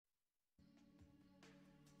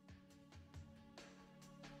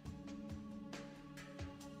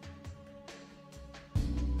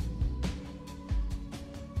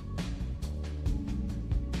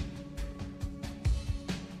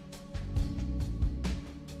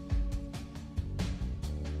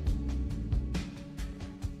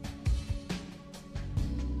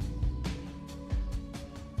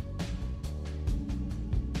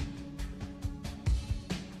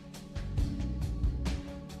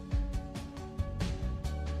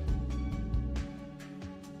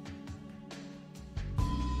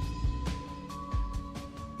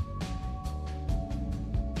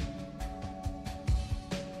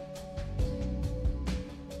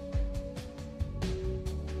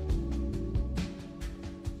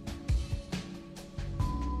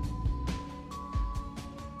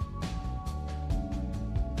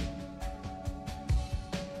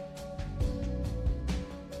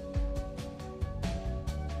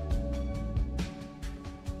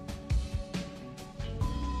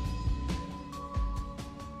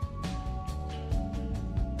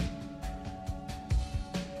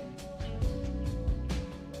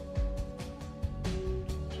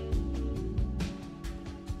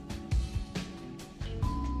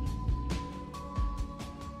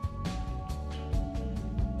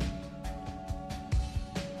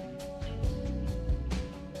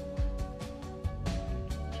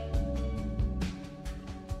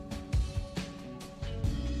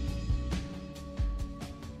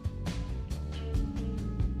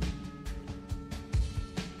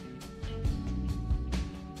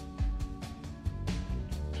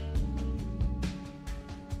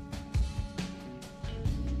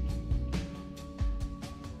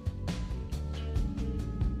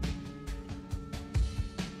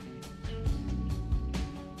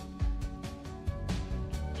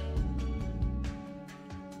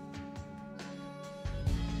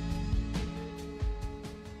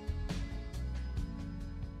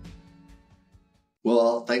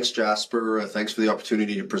Thanks, Jasper. Thanks for the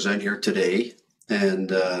opportunity to present here today,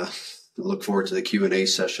 and look forward to the Q&A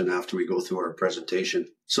session after we go through our presentation.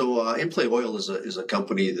 So, Inplay Oil is a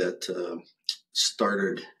company that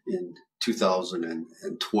started in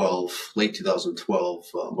 2012, late 2012,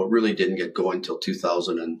 but really didn't get going until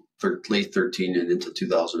late 13 and into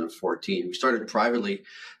 2014. We started privately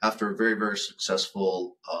after a very, very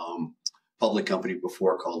successful public company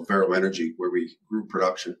before called Vero Energy, where we grew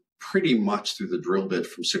production pretty much through the drill bit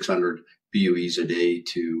from 600 BOEs a day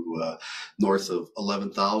to north of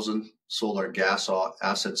 11,000. Sold our gas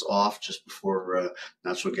assets off just before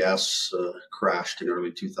natural gas crashed in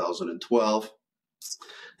early 2012.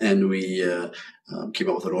 And we came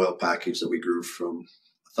up with an oil package that we grew from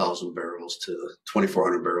 1,000 barrels to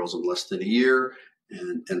 2,400 barrels in less than a year,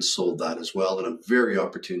 and sold that as well at a very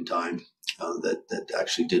opportune time that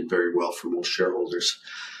actually did very well for most shareholders.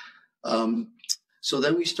 So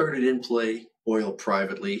then we started Inplay Oil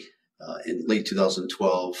privately in late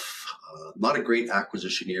 2012. Not a great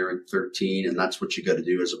acquisition year in 13, and that's what you got to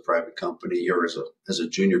do as a private company or as a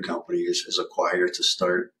junior company is acquire to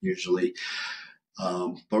start usually.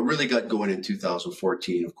 But really got going in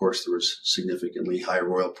 2014. Of course, there was significantly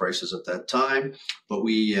higher oil prices at that time, but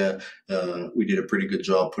we did a pretty good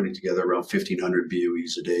job putting together around 1,500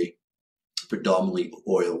 BOEs a day, predominantly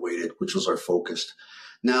oil weighted, which was our focus.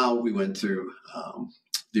 Now we went through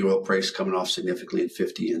the oil price coming off significantly in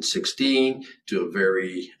 15 and 16 to a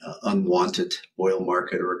very unwanted oil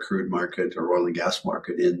market or a crude market or oil and gas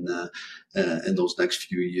market in those next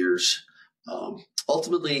few years.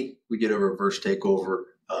 Ultimately, we did a reverse takeover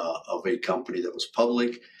of a company that was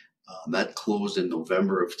public. That closed in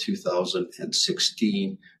November of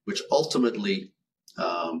 2016, which ultimately,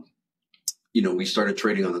 we started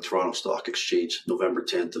trading on the Toronto Stock Exchange November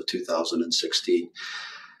 10th of 2016.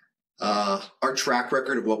 Our track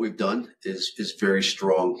record of what we've done is very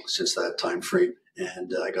strong since that time frame,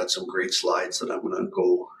 and I got some great slides that I'm going to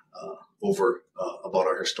go over about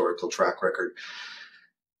our historical track record.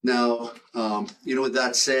 Now, with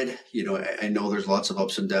that said, I know there's lots of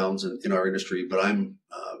ups and downs in our industry, but I'm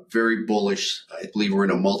very bullish. I believe we're in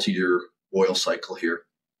a multi-year oil cycle here.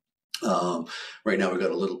 Right now, we've got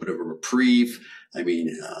a little bit of a reprieve. I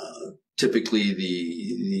mean, typically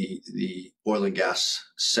the oil and gas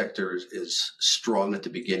sector is strong at the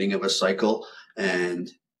beginning of a cycle and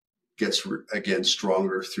gets again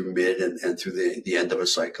stronger through mid and through the end of a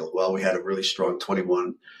cycle. Well, we had a really strong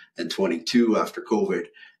 21 and 22 after COVID,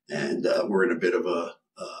 and we're in a bit of a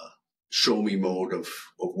show me mode of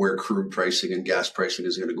where crude pricing and gas pricing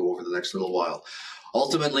is going to go over the next little while.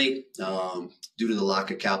 Ultimately, due to the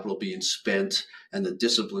lack of capital being spent and the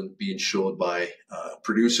discipline being showed by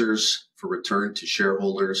producers for return to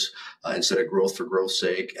shareholders instead of growth for growth's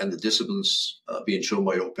sake, and the disciplines being shown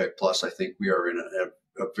by OPEC Plus, I think we are in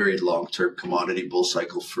a very long-term commodity bull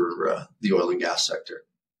cycle for the oil and gas sector.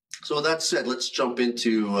 So with that said, let's jump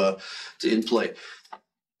into to Inplay.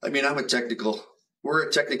 I mean, we're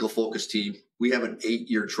a technical focused team. We have an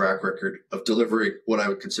 8-year track record of delivering what I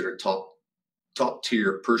would consider top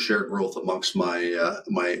tier per share growth amongst my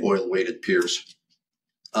oil weighted peers.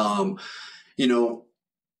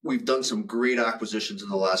 We've done some great acquisitions in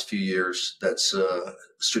the last few years. That's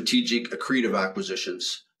strategic, accretive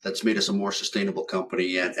acquisitions that's made us a more sustainable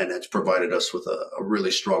company and it's provided us with a really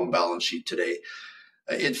strong balance sheet today.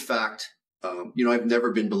 In fact, I've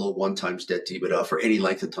never been below 1x debt to EBITDA for any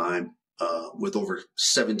length of time, with over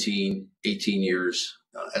 17, 18 years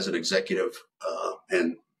as an executive,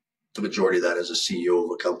 and the majority of that as a CEO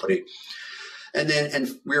of a company. And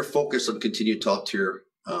we're focused on continued top tier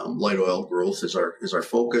light oil growth is our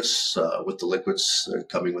focus, with the liquids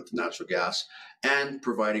coming with the natural gas and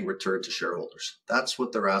providing return to shareholders. That's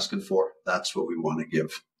what they're asking for. That's what we want to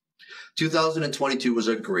give. 2022 was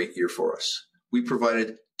a great year for us. We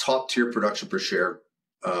provided top tier production per share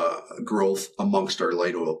growth amongst our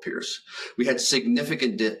light oil peers. We had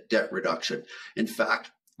significant debt reduction. In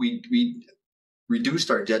fact, we reduced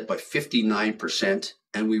our debt by 59%,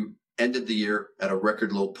 and we ended the year at a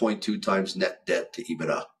record low 0.2 times net debt to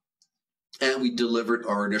EBITDA. And we delivered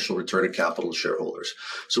our initial return of capital to shareholders.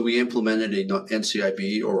 So we implemented a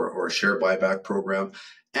NCIB or a share buyback program,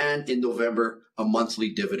 and in November, a monthly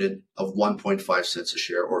dividend of 1.5 cents a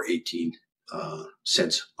share or 18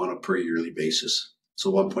 cents on a per yearly basis.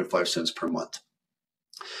 So 1.5 cents per month.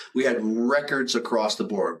 We had records across the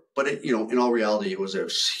board, but in all reality, it was a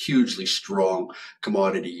hugely strong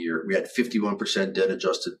commodity year. We had 51% debt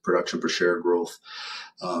adjusted production per share growth,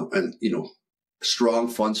 and strong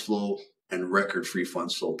funds flow and record free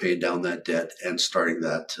funds flow, paying down that debt and starting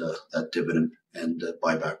that dividend and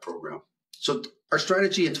buyback program. So our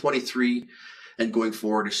strategy in 23 and going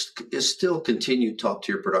forward is still continued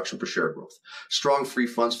top-tier production per share growth, strong free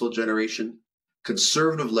funds flow generation,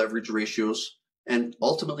 conservative leverage ratios, and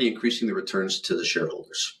ultimately increasing the returns to the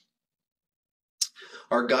shareholders.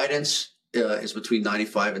 Our guidance is between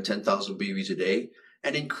 95 and 10,000 BOEs a day,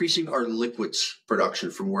 and increasing our liquids production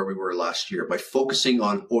from where we were last year by focusing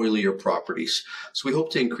on oilier properties. So we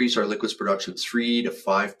hope to increase our liquids production 3 to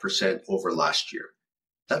 5% over last year.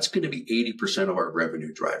 That's going to be 80% of our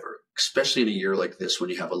revenue driver, especially in a year like this when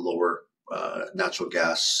you have a lower natural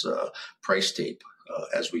gas price tape,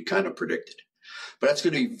 as we kind of predicted. But that's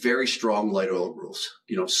going to be very strong light oil growth,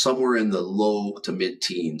 somewhere in the low to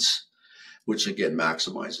mid-teens, which again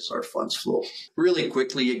maximizes our funds flow. Really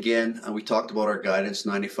quickly, again, we talked about our guidance,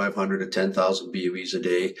 9,500 to 10,000 BOEs a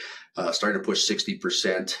day, starting to push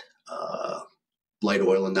 60% light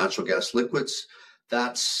oil and natural gas liquids.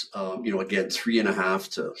 That's, again, 3.5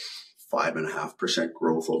 to 5.5%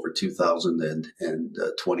 growth over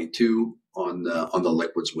 2022 on the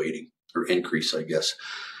liquids weighting, or increase, I guess.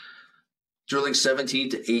 Drilling 17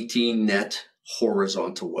 to 18 net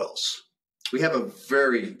horizontal wells. We have a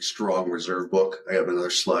very strong reserve book. I have another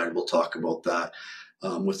slide. We'll talk about that.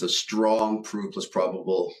 With a strong proved plus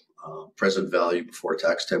probable present value before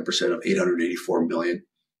tax 10% of $884 million.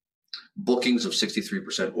 Bookings of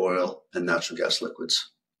 63% oil and natural gas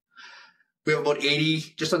liquids. We have about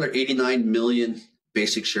just under 89 million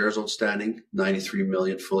basic shares outstanding, 93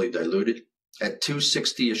 million fully diluted. At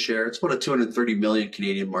 $2.60 a share, it's about a 230 million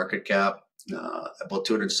Canadian market cap. About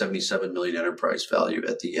 277 million enterprise value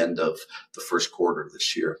at the end of the first quarter of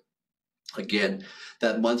this year. Again,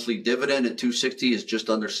 that monthly dividend at $2.60 is just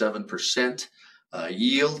under 7%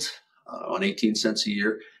 yield on 18 cents a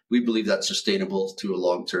year. We believe that's sustainable to a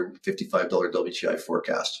long-term $55 WTI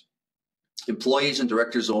forecast. Employees and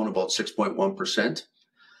directors own about 6.1%.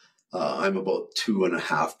 I'm about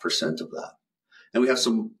 2.5% of that. And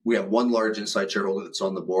we have one large inside shareholder that's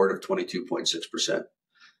on the board of 22.6%.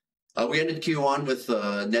 We ended Q1 with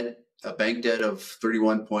net bank debt of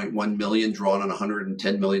 $31.1 million drawn on a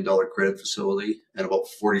 $110 million credit facility and about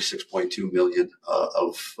 $46.2 million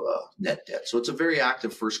of net debt. So it's a very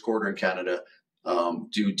active first quarter in Canada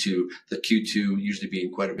due to the Q2 usually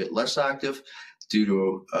being quite a bit less active due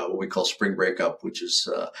to what we call spring breakup, which is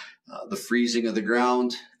the freezing of the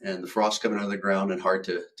ground and the frost coming out of the ground and hard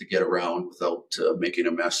to get around without making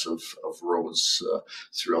a mess of roads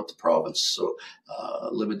throughout the province. So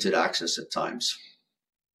limited access at times.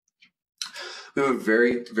 We have a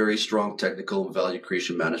very, very strong technical and value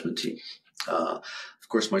creation management team. Of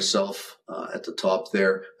course, myself at the top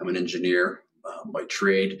there, I'm an engineer by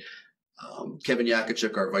trade. Kevin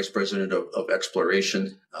Yakachuk, our Vice President of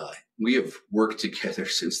Exploration. We have worked together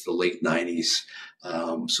since the late 90s.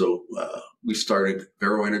 We started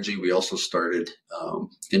Vero Energy. We also started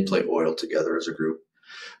Inplay Oil together as a group.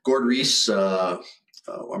 Gord Rees, our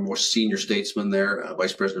most senior statesman there,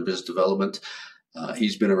 Vice President of Business Development.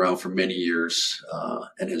 He's been around for many years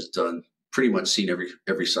and has pretty much seen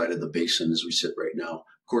every side of the basin as we sit right now.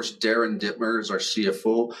 Of course, Darren Dittmer is our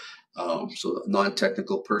CFO, so a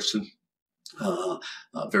non-technical person.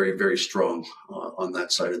 Very, very strong on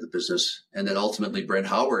that side of the business. And then ultimately, Brent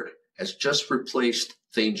Howard has just replaced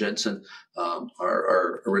Thane Jensen,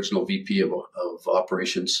 our original VP of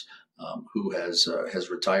operations, who has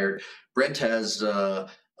retired. Brent has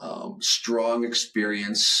strong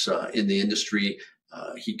experience in the industry.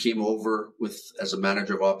 He came over as a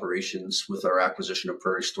manager of operations with our acquisition of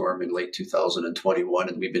Prairie Storm in late 2021,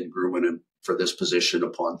 and we've been grooming him for this position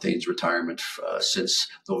upon Thane's retirement since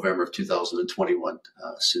November of 2021,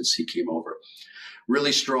 since he came over.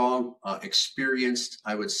 Really strong, experienced,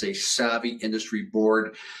 I would say savvy industry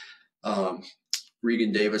board.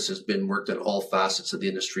 Regan Davis has worked at all facets of the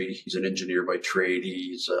industry. He's an engineer by trade.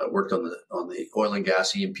 He's worked on the oil and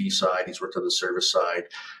gas E&P side. He's worked on the service side.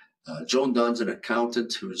 Joan Dunn's an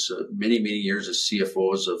accountant who's many, many years as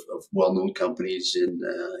CFOs of well-known companies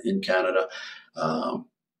in Canada.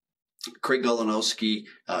 Craig Golanowski,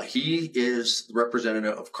 he is the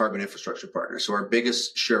representative of Carbon Infrastructure Partners. So our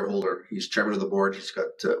biggest shareholder, he's chairman of the board.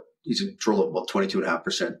 He's in control of about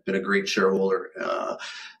 22.5%. Been a great shareholder,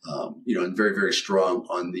 and very, very strong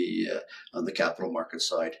on the capital market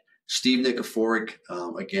side. Steve Nikiforik,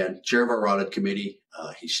 again, chair of our audit committee.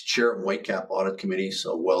 He's chair of Whitecap Audit Committee,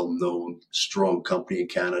 so well-known, strong company in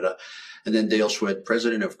Canada. And then Dale Schwed,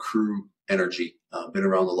 president of Crew Energy, been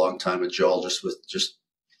around a long time, a geologist with just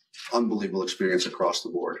unbelievable experience across the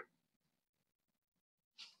board.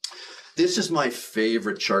 This is my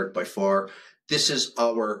favorite chart by far. This is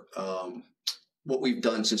our what we've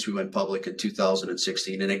done since we went public in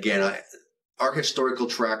 2016. And again, our historical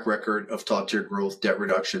track record of top-tier growth, debt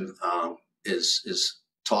reduction, is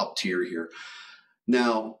top tier here.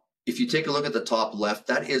 Now, if you take a look at the top left,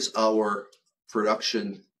 that is our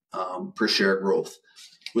production per share growth,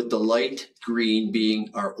 with the light green being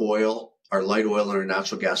our oil, our light oil and our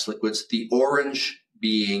natural gas liquids, the orange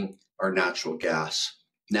being our natural gas.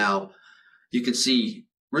 Now, you can see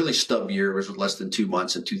really stub year was less than 2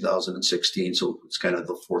 months in 2016, so it's kind of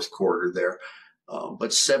the fourth quarter there.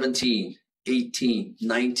 But 17, 18,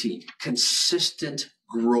 19, consistent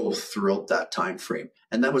growth throughout that time frame.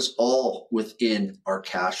 And that was all within our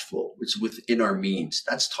cash flow. It's within our means.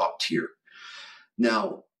 That's top tier.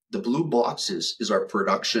 Now, the blue boxes is our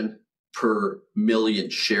production per million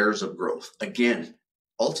shares of growth. Again,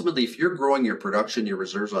 ultimately, if you're growing your production, your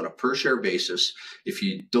reserves on a per share basis, if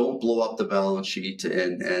you don't blow up the balance sheet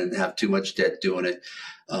and have too much debt doing it,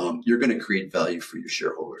 you're going to create value for your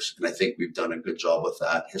shareholders. And I think we've done a good job with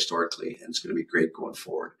that historically, and it's going to be great going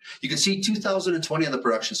forward. You can see 2020 on the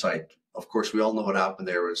production side. Of course, we all know what happened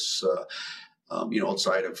there was,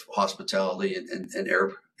 outside of hospitality and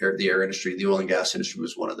the air industry, the oil and gas industry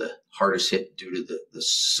was one of the hardest hit due to the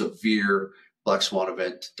severe black swan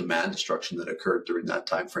event demand destruction that occurred during that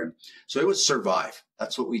time frame. So it was survive.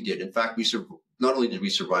 That's what we did. In fact, not only did we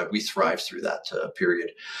survive, we thrived through that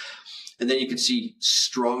period. And then you can see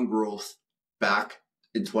strong growth back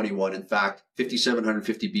in 21. In fact,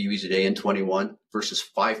 5,750 BOEs a day in 21 versus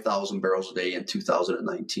 5,000 barrels a day in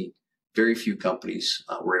 2019. Very few companies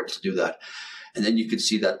were able to do that. And then you can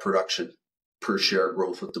see that production per share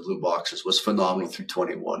growth with the blue boxes was phenomenal through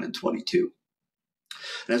 21 and 22.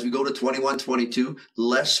 And as we go to 21, 22,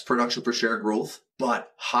 less production per share growth,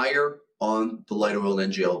 but higher on the light oil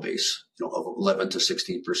and NGL base, of 11 to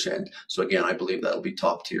 16%. So again, I believe that'll be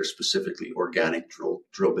top tier, specifically organic drill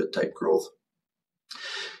bit type growth.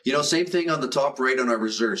 Same thing on the top right on our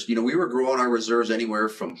reserves. We were growing our reserves anywhere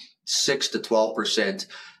from 6 to 12%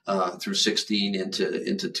 through 16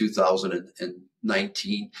 into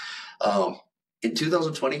 2019. In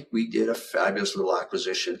 2020, we did a fabulous little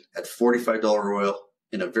acquisition at $45 oil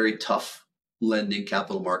in a very tough lending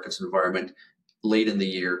capital markets environment late in the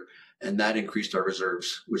year. And that increased our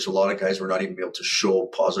reserves, which a lot of guys were not even able to show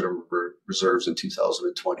positive reserves in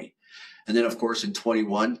 2020. And then, of course, in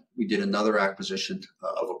 21, we did another acquisition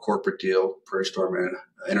of a corporate deal, Prairie Storm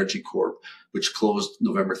Energy Corp, which closed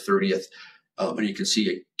November 30th. And you can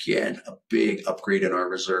see, again, a big upgrade in our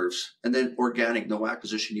reserves. And then organic, no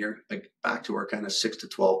acquisition year, back to our kind of 6 to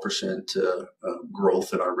 12%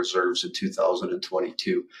 growth in our reserves in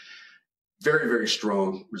 2022. Very, very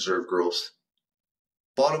strong reserve growth.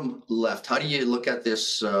 Bottom left, how do you look at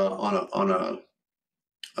this on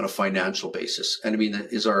a financial basis? And I mean,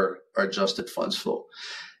 that is our adjusted funds flow.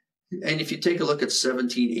 And if you take a look at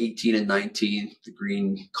 17, 18, and 19, the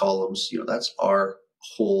green columns, that's our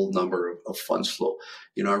whole number of funds flow.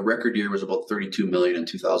 Our record year was about 32 million in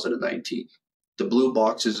 2019. The blue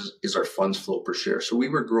boxes is our funds flow per share. So we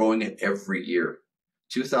were growing it every year.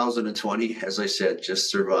 2020, as I said, just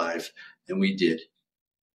survived, and we did.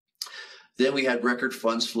 Then we had record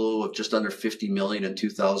funds flow of just under 50 million in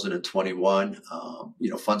 2021.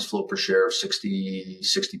 Funds flow per share of 60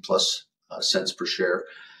 plus cents per share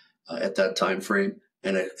at that time frame.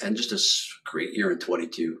 And just a great year in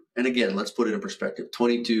 22. And again, let's put it in perspective.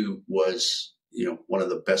 22 was, one of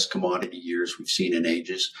the best commodity years we've seen in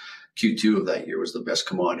ages. Q2 of that year was the best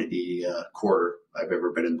commodity quarter I've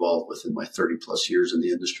ever been involved with in my 30 plus years in the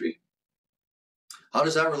industry. How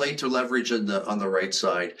does that relate to leverage on the right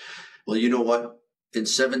side? Well, you know what? In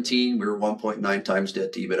 17, we were 1.9 times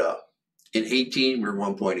debt to EBITDA. In 18, we were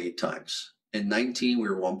 1.8 times. In 19, we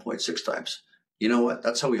were 1.6 times. You know what?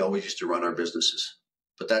 That's how we always used to run our businesses.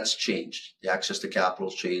 But that's changed. The access to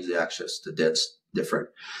capital's changed. The access to debt's different.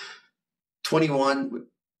 21,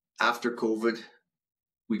 after COVID,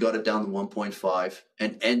 we got it down to 1.5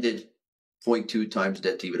 and ended 0.2 times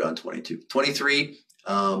debt to EBITDA on 22. 23,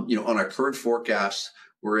 on our current forecast,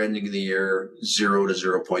 we're ending the year 0 to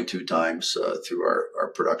 0.2 times through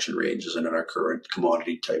our production ranges and in our current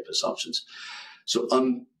commodity type assumptions. So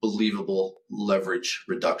unbelievable leverage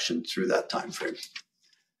reduction through that time frame.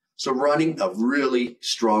 So running a really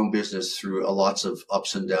strong business through lots of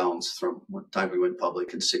ups and downs from the time we went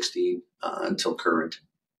public in 16 until current.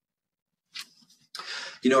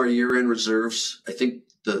 Our year-end reserves, I think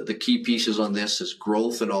the key pieces on this is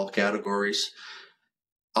growth in all categories.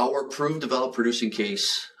 Our proved developed producing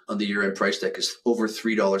case on the year-end price deck is over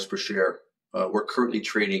 $3 per share. We're currently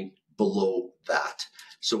trading below that.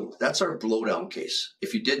 So that's our blowdown case.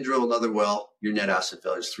 If you did drill another well, your net asset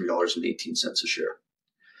value is $3.18 a share.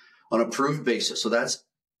 On a proved basis, so that's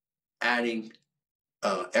adding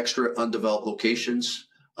extra undeveloped locations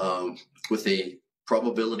with a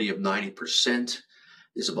probability of 90%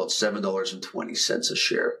 is about $7.20 a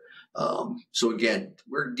share. So again,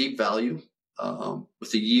 we're deep value.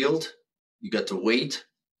 With the yield, you got to wait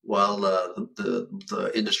while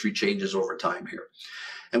the industry changes over time here.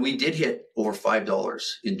 And we did hit over $5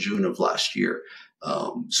 in June of last year.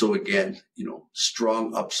 So again,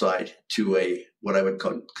 strong upside to what I would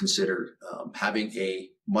consider having a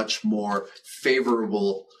much more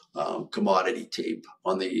favorable commodity tape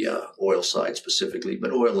on the oil side specifically,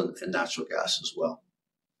 but oil and natural gas as well.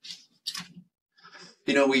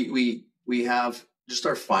 We have just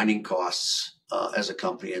our finding costs as a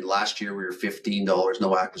company. And last year we were $15,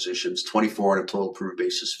 no acquisitions, 24 on a total proved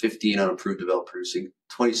basis, 15 on approved developed producing,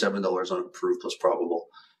 $27 on approved plus probable.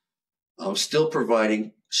 Still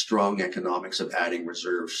providing strong economics of adding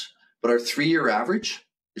reserves. But our 3-year average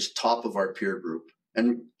is top of our peer group.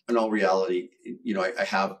 And in all reality, I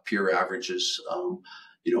have peer averages, on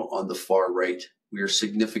the far right. We are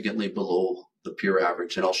significantly below the peer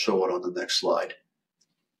average, and I'll show it on the next slide.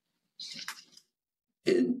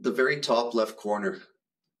 In the very top left corner,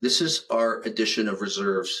 this is our addition of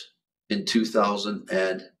reserves in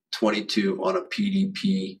 2022 on a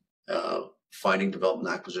PDP finding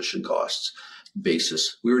development acquisition costs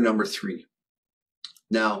basis. We were number 3.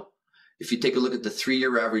 Now, if you take a look at the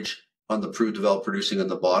 3-year average on the proved developed producing on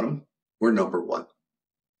the bottom, we're number 1.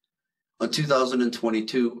 On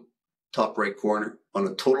 2022, top right corner, on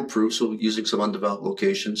a total proved, so using some undeveloped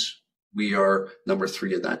locations, we are number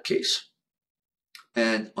 3 in that case.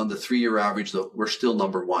 And on the 3-year average, though, we're still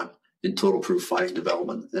number 1 in total proved finding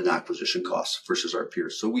development and acquisition costs versus our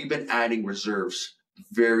peers. So we've been adding reserves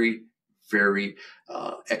very, very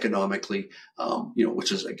economically, which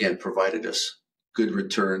has, again, provided us good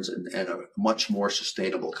returns and a much more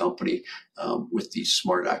sustainable company with these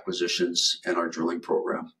smart acquisitions and our drilling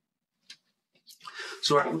program.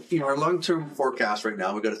 So our long-term forecast right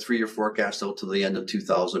now, we've got a 3-year forecast out to the end of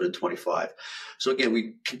 2025. So again,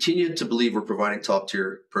 we continue to believe we're providing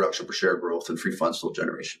top-tier production per share growth and free funds flow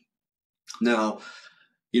generation. Now,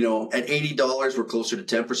 at $80, we're closer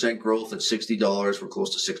to 10% growth. At $60, we're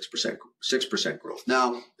close to 6% growth.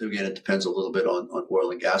 Now, again, it depends a little bit on oil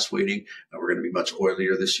and gas weighting. We're going to be much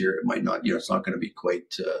oilier this year. It might not, it's not going to be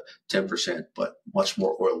quite 10%, but much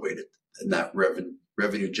more oil weighted in that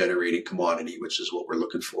revenue generating commodity, which is what we're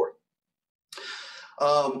looking for.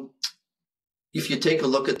 If you take a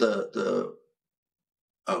look at the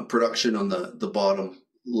production on the bottom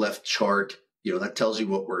left chart, that tells you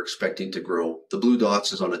what we're expecting to grow. The blue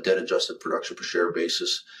dots is on a debt adjusted production per share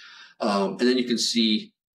basis. And then you can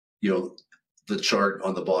see, the chart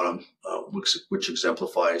on the bottom, which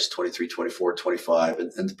exemplifies 23, 24, 25,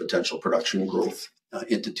 and the potential production growth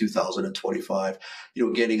into 2025,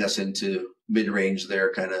 getting us into mid-range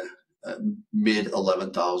there, kind of mid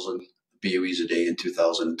 11,000 BOEs a day in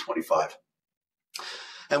 2025.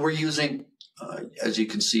 And we're using, as you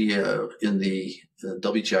can see in the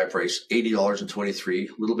WTI price, $80.23,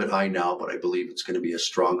 a little bit high now, but I believe it's going to be a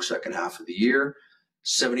strong second half of the year,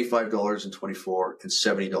 $75.24 and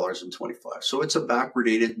 $70.25. So it's a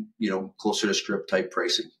backwardated, closer to strip type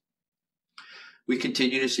pricing. We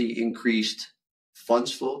continue to see increased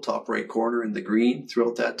funds flow, top right corner in the green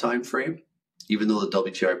throughout that time frame, even though the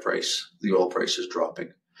WTI price, the oil price is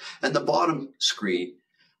dropping. And the bottom screen,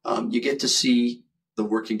 you get to see the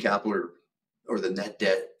working capital or the net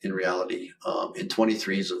debt in reality. In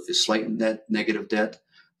 23 is slight net negative debt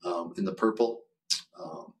in the purple,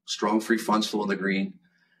 strong free funds flow in the green,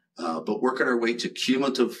 but working our way to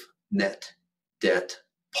cumulative net debt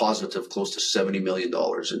positive, close to $70 million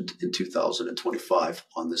in 2025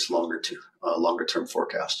 on this longer term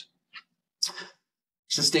forecast.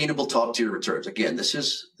 Sustainable top tier returns. Again, this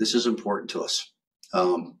is important to us.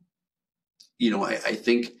 I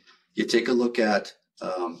think you take a look at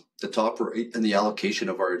the top right and the allocation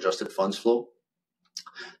of our adjusted funds flow.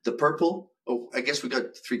 The purple, I guess we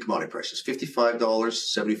got 3 commodity prices, $55,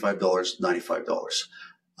 $75,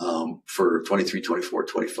 $95 for 23, 24,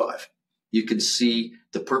 25. You can see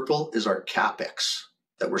the purple is our CapEx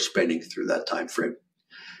that we're spending through that time frame.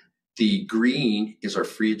 The green is our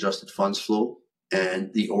free adjusted funds flow,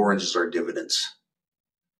 and the orange is our dividends.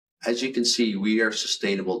 As you can see, we are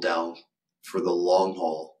sustainable down for the long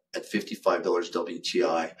haul at $55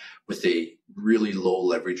 WTI with a really low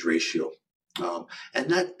leverage ratio. And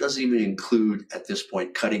that doesn't even include, at this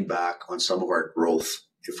point, cutting back on some of our growth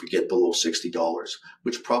if we get below $60,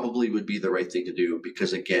 which probably would be the right thing to do,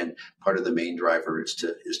 because again, part of the main driver is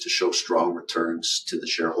to show strong returns to the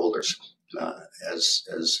shareholders,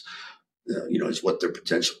 is what their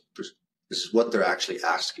potential, this is what they're actually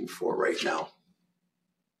asking for right now.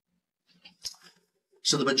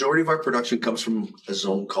 So the majority of our production comes from a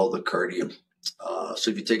zone called the Cardum. So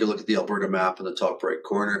if you take a look at the Alberta map in the top right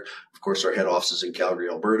corner, of course, our head office is in Calgary,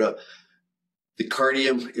 Alberta. The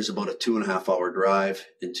Cardum is about a 2.5-hour drive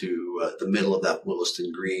into the middle of that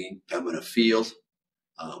Willesden Green Pembina field.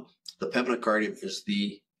 The Pembina Cardum is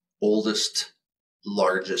the oldest,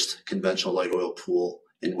 largest conventional light oil pool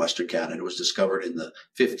in Western Canada. It was discovered in the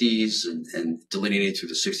 50s and delineated through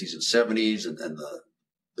the 60s and 70s, and the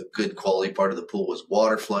good quality part of the pool was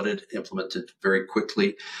water flooded, implemented very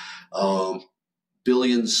quickly.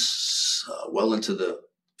 Billions, well into the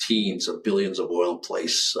teens of billions of oil in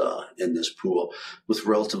place in this pool with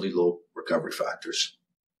relatively low recovery factors.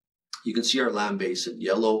 You can see our land base in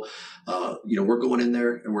yellow. We're going in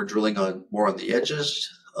there and we're drilling more on the edges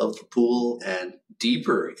of the pool and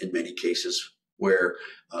deeper in many cases where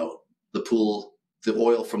the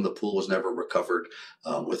oil from the pool was never recovered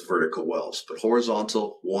with vertical wells. But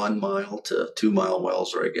horizontal 1 mile to 2 mile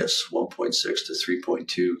wells, or I guess 1.6 to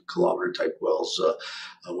 3.2 kilometer type wells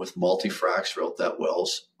with multi-fracs throughout that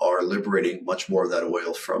wells are liberating much more of that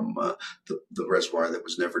oil from the reservoir that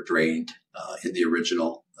was never drained in the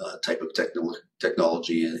original type of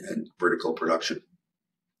technology and vertical production.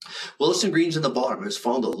 Willesden Green's in the bottom. It was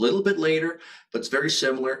found a little bit later, but it's very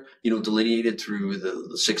similar, delineated through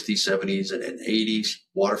the 60s, 70s, and 80s.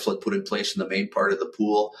 Water flood put in place in the main part of the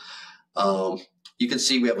pool. You can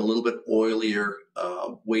see we have a little bit oilier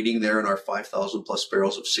weighting there in our 5,000 plus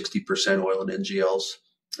barrels of 60% oil and NGLs.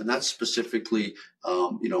 And that's specifically,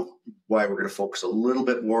 why we're going to focus a little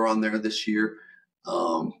bit more on there this year.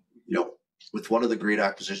 With one of the great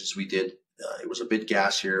acquisitions we did, it was a bit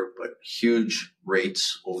gassier, but huge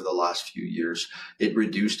rates over the last few years. It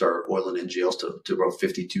reduced our oil and NGLs to about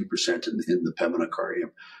 52% in the Pembina Cardum.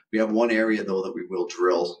 We have one area, though, that we will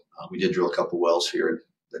drill. We did drill a couple wells here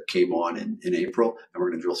that came on in April, and we're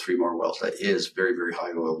going to drill 3 more wells. That is very, very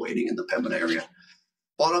high oil weighting in the Pembina area.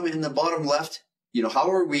 In the bottom left, how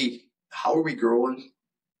are we growing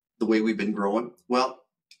the way we've been growing? Well,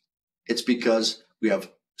 it's because we have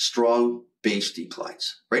strong base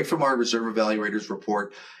declines. Right from our reserve evaluators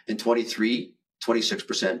report in 23,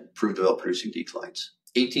 26% proved oil producing declines,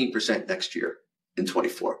 18% next year in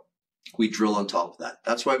 24. We drill on top of that.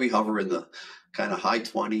 That's why we hover in the kind of high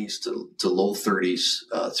 20s to low 30s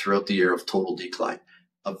throughout the year of total decline.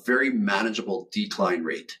 A very manageable decline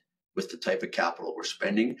rate with the type of capital we're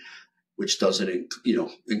spending, which doesn't,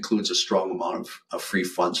 includes a strong amount of free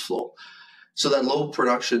funds flow. So that low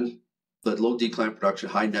decline production,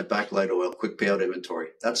 high netback light oil, quick payout inventory.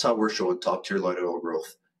 That's how we're showing top tier light oil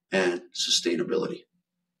growth and sustainability.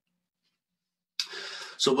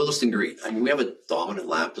 So Willesden Green, we have a dominant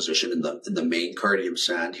land position in the main Cardum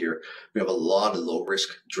sand here. We have a lot of low risk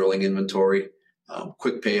drilling inventory,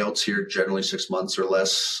 quick payouts here, generally 6 months or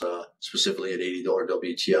less, specifically at $80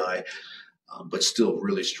 WTI, but still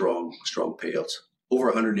really strong payouts. Over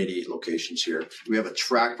 188 locations here. We have a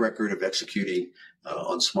track record of executing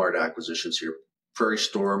on smart acquisitions here. Prairie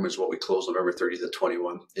Storm is what we closed November 30th of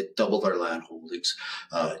 21. It doubled our land holdings,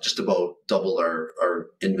 just about doubled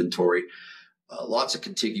our inventory. Lots of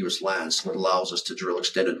contiguous lands, so it allows us to drill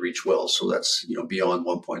extended reach wells. So that's beyond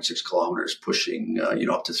 1.6 kilometers, pushing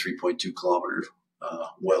up to 3.2 kilometer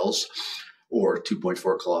wells, or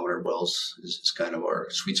 2.4 kilometer wells is kind of our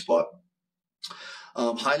sweet spot.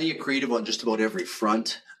 Highly accretive on just about every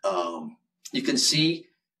front. You can see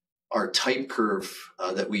our type curve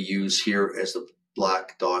that we use here as the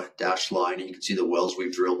black dashed line. And you can see the wells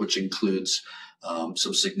we've drilled, which includes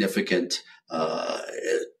some significant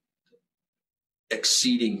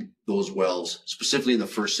exceeding those wells, specifically in the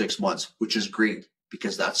first 6 months, which is great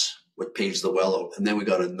because that's what pays the well out. And then we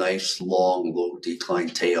got a nice long low decline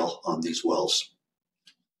tail on these wells.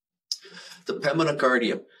 The Pembina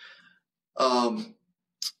Cardum.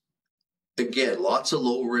 Again, lots of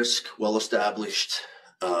low risk, well-established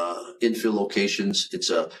infill locations. It's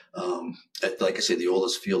like I say, the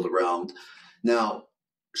oldest field around. Now,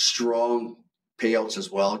 strong payouts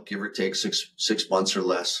as well, give or take six months or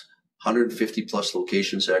less. 150 plus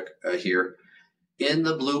locations here. In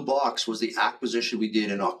the blue box was the acquisition we did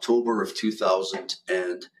in October of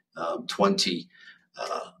 2020.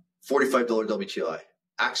 $45 WTI.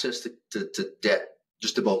 Access to debt,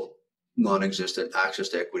 just about non-existent. Access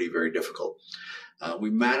to equity, very difficult. We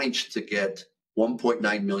managed to get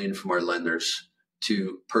 $1.9 million from our lenders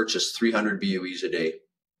to purchase 300 BOEs a day.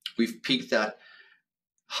 We've peaked at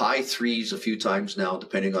high threes a few times now,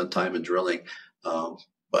 depending on time and drilling.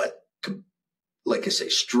 But like I say,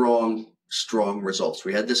 strong results.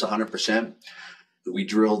 We had this 100%. We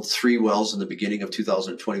drilled 3 wells in the beginning of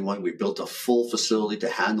 2021. We built a full facility to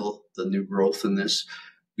handle the new growth in this.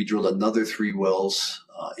 We drilled another 3 wells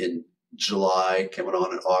in July, coming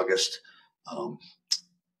on in August.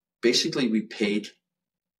 Basically, we paid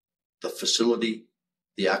the facility,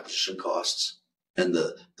 the acquisition costs, and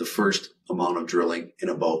the first amount of drilling in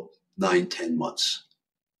about 9-10 months.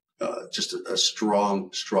 Just a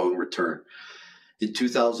strong return. In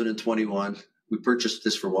 2021, we purchased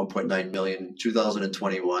this for $1.9 million. In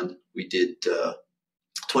 2021, we did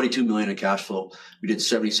 $22 million in cash flow. We did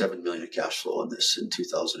 $77 million in cash flow on this in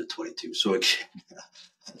 2022. So again,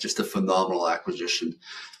 just a phenomenal acquisition.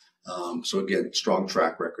 So again, strong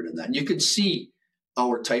track record in that. And you can see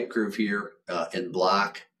our type curve here in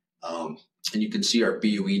black, and you can see our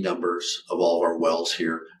BOE numbers of all of our wells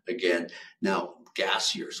here. Again, now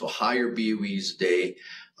gassier, so higher BOEs a day.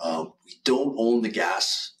 We don't own the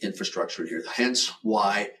gas infrastructure here, hence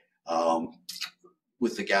why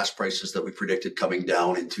with the gas prices that we predicted coming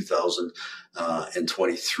down in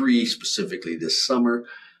 2023, specifically this summer,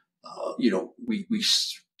 we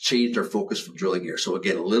changed our focus from drilling here. So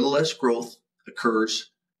again, a little less growth occurs,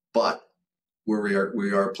 but where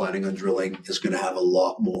we are planning on drilling is going to have a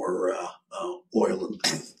lot more oil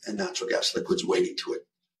and natural gas liquids waiting to it,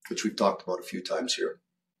 which we've talked about a few times here.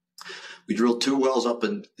 We drilled 2 wells up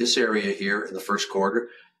in this area here in the first quarter,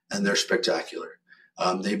 and they're spectacular.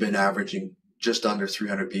 They've been averaging just under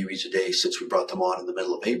 300 BOEs a day since we brought them on in the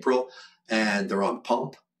middle of April, and they're on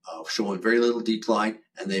pump, showing very little decline,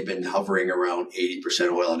 and they've been hovering around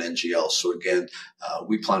 80% oil and NGL. So again,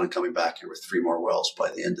 we plan on coming back here with 3 more wells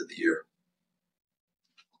by the end of the year.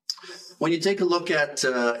 When you take a look at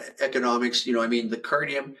economics, the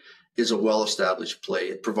Cardum is a well-established play.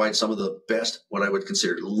 It provides some of the best, what I would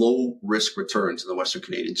consider low-risk returns in the Western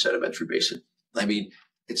Canadian Sedimentary Basin.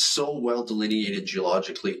 It's so well delineated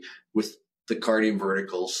geologically with the Cardum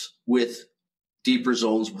verticals, with deeper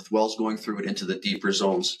zones, with wells going through it into the deeper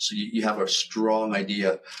zones. So you have a strong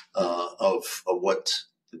idea of what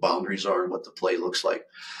the boundaries are and what the play looks like.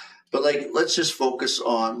 But let's just focus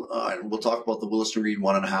on, and we'll talk about the Willesden Green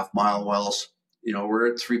 1.5 mile wells. We're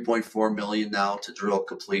at $3.4 million now to drill,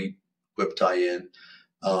 complete, whip tie in.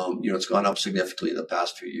 It's gone up significantly in the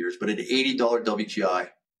past few years, but at $80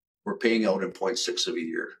 WTI, we're paying out in 0.6 of a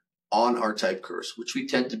year on our type curves, which we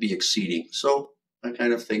tend to be exceeding. So I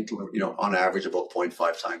kind of think, on average about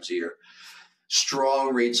 0.5 times a year.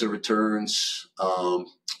 Strong rates of returns,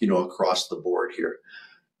 across the board here.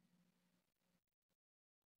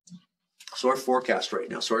 So our forecast right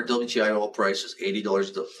now, so our WTI oil price is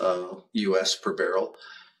 $80 US per barrel.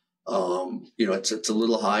 It's a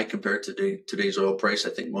little high compared to today's oil price. I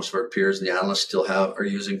think most of our peers and the analysts still are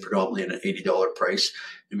using predominantly an $80 price,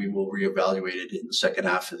 and we will reevaluate it in the second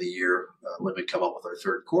half of the year when we come up with our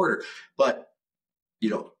third quarter. But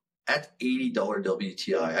at $80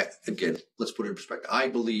 WTI, again, let's put it in perspective. I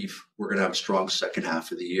believe we're going to have a strong second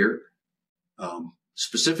half of the year,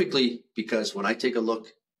 specifically because when I take a look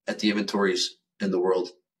at the inventories in the world,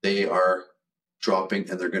 they are dropping,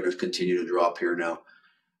 and they're going to continue to drop here now.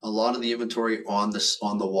 A lot of the inventory on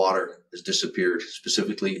the water has disappeared,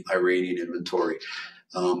 specifically Iranian inventory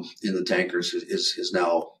in the tankers has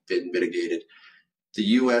now been mitigated. The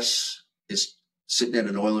U.S. is sitting at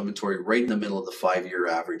an oil inventory right in the middle of the 5-year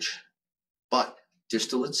average, but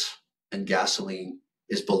distillates and gasoline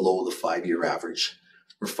is below the 5-year average.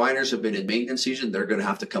 Refiners have been in maintenance season. They're going to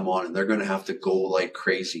have to come on, and they're going to have to go like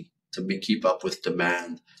crazy to keep up with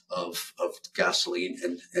demand of gasoline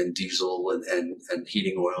and diesel and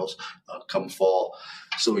heating oils come fall.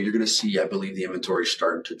 So you're going to see, I believe, the inventory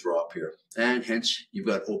starting to drop here. And hence, you've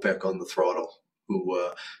got OPEC on the throttle, who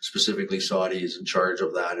specifically Saudi is in charge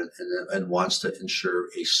of that and wants to ensure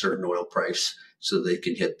a certain oil price so they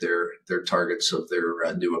can hit their targets of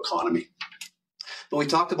their new economy. But we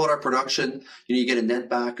talked about our production. You get a net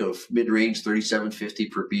back of mid-range $37.50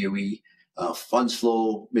 per BOE, funds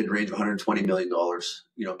flow mid-range of $120 million.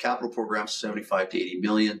 Capital program $75 to $80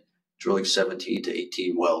 million, drilling 17 to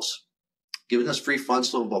 18 wells, giving us free funds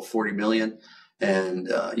flow of about $40 million, and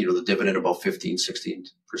the dividend about 15-16%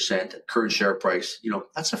 at current share price.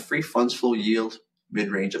 That's a free funds flow yield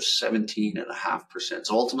mid-range of 17.5%.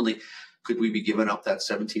 So ultimately, could we be giving up that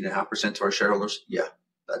 17.5% to our shareholders? Yeah,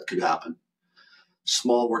 that could happen.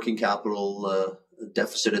 Small working capital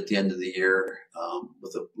deficit at the end of the year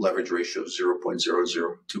with a leverage ratio of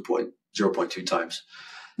 0.00, 0.2 times.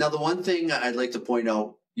 Now, the one thing I'd like to point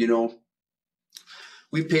out,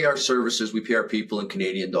 we pay our services, we pay our people in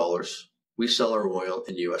Canadian dollars. We sell our oil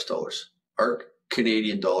in US dollars. Our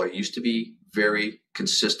Canadian dollar used to be very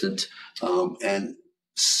consistent, and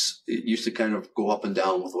it used to kind of go up and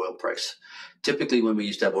down with oil price. Typically, when we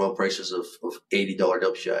used to have oil prices of $80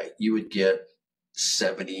 WTI, you would get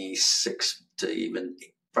 76 to even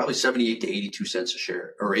probably 78 to 82 cents a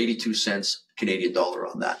share, or 82 cents Canadian dollar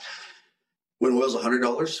on that. When oil's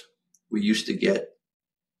 $100, we used to get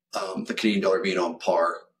the Canadian dollar being on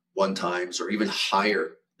par 1 times or even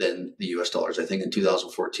higher than the US dollars. I think in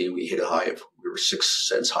 2014, we hit a high of, we were 6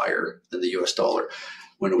 cents higher than the US dollar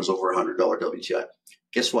when it was over $100 WTI.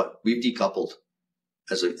 Guess what? We've decoupled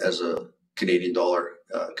as a Canadian dollar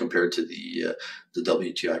compared to the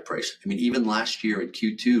WTI price. I mean, even last year in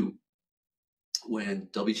Q2, when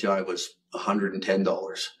WTI was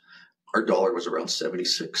 $110, our dollar was around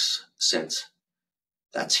 76 cents.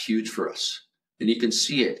 That's huge for us. And you can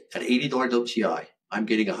see it at $80 WTI, I'm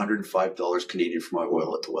getting $105 Canadian for my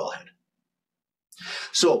oil at the wellhead.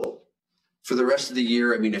 So for the rest of the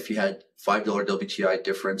year, I mean, if you had $5 WTI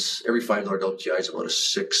difference, every $5 WTI is about a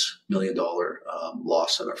 $6 million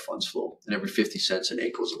loss in our funds flow. And every 50 cents an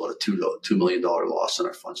AECO is about a $2 million loss in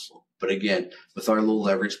our funds flow. But again, with our low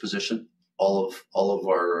leverage position, all of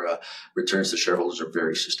our returns to shareholders are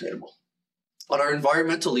very sustainable. On our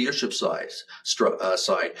environmental leadership side,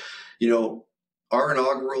 you know, our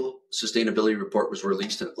inaugural sustainability report was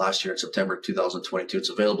released last year in September 2022. It's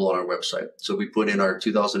available on our website. So we put in our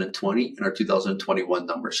 2020 and our 2021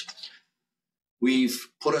 numbers. We've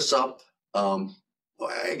put us up,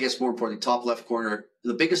 I guess more importantly, top left corner.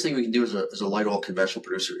 The biggest thing we can do as a light oil conventional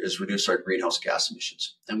producer is reduce our greenhouse gas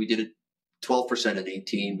emissions. And we did it 12% in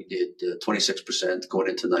 18. We did 26% going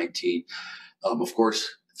into 19. Of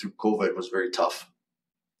course, through COVID, it was very tough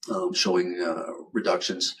showing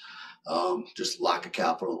reductions. Just lack of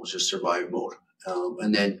capital. It was just survive mode.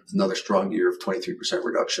 And then another strong year of 23%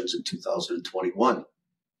 reductions in 2021.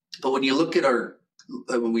 But when we look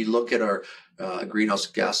at our greenhouse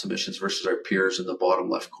gas emissions versus our peers in the bottom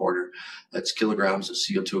left corner, that's kilograms of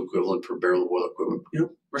CO2 equivalent per barrel of oil equivalent. You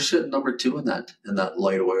know, we're sitting number 2 in that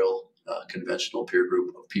light oil conventional peer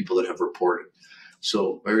group of people that have reported.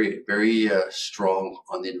 So very, very strong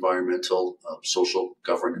on the environmental, social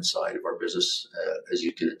governance side of our business, as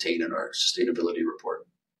you can attain in our sustainability report.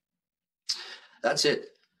 That's it.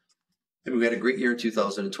 And we had a great year in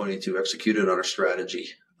 2022, executed on our strategy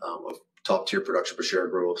of top-tier production per share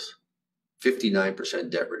growth,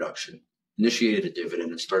 59% debt reduction, initiated a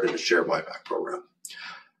dividend, and started a share buyback program.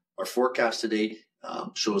 Our forecast today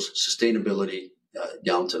shows sustainability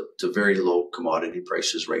down to very low commodity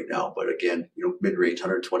prices right now. But again, you know, mid-range,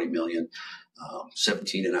 120 million,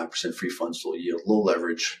 17.5% free funds flow yield, low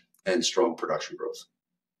leverage, and strong production growth.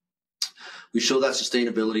 We show that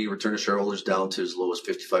sustainability return to shareholders down to as low as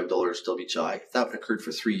 $55 WTI. That occurred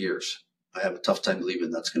for 3 years. I have a tough time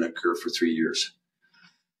believing that's going to occur for 3 years.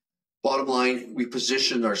 Bottom line, we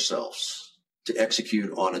positioned ourselves to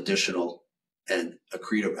execute on additional and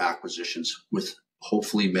accretive acquisitions with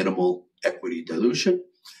hopefully minimal equity dilution.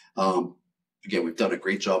 Again, we've done a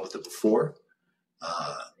great job with it before.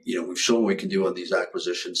 You know, we've shown what we can do on these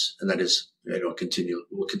acquisitions, and that is, you know,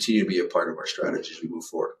 will continue to be a part of our strategy as we move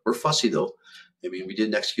forward. We're fussy though. I mean, we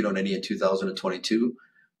didn't execute on any in 2022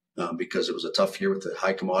 because it was a tough year with the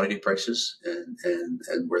high commodity prices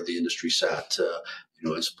and where the industry sat, you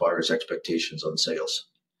know, as far as expectations on sales.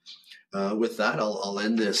 With that, I'll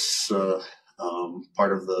end this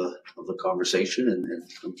part of the conversation, and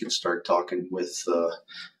we can start talking with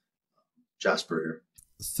Jasper here.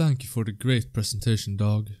 Thank you for the great presentation,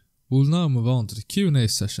 Doug. We'll now move on to the Q&A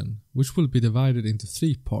session, which will be divided into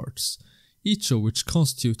 3 parts, each of which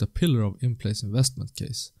constitute a pillar of Inplay's investment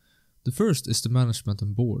case. The first is the management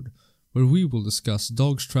and board, where we will discuss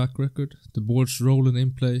Doug's track record, the board's role in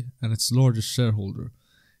Inplay, and its largest shareholder.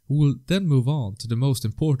 We will then move on to the most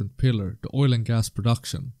important pillar, the oil and gas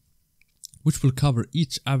production, which will cover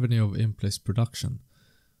each avenue of Inplay's production.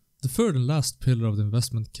 The third and last pillar of the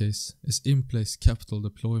investment case is Inplay's capital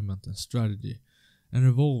deployment and strategy, and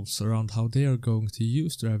revolves around how they are going to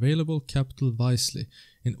use their available capital wisely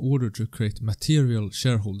in order to create material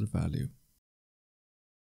shareholder value.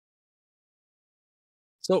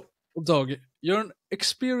 So, Doug, you're an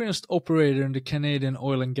experienced operator in the Canadian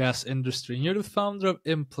oil and gas industry, and you're the founder of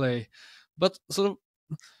Inplay. But sort of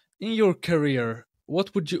in your career,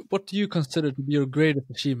 what do you consider to be your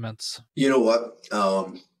greatest achievements? You know what?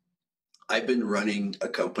 I've been running a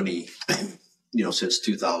company, you know, since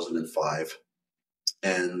 2005.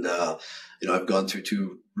 And, you know, I've gone through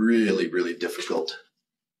 2 really, really difficult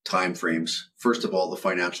time frames. First of all, the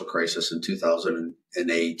financial crisis in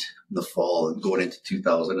 2008, the fall, and going into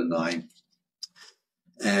 2009.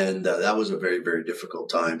 And that was a very, very difficult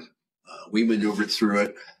time. We maneuvered through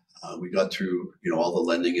it. We got through, you know, all the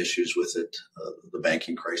lending issues with it, the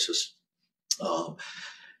banking crisis.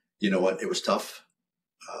 You know what? It was tough.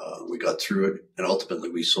 We got through it, and ultimately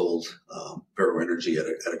we sold Vero Energy at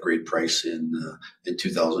a great price in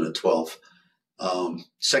 2012.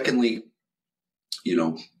 Secondly,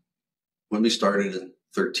 when we started in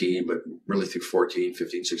 13, but really through 14,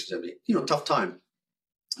 15, 16, 17, tough time.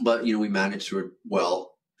 But, we managed through it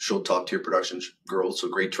well, showed top tier production growth, so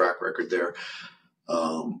great track record there,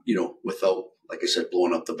 without, like I said,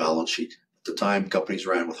 blowing up the balance sheet. At the time, companies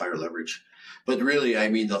ran with higher leverage. But really,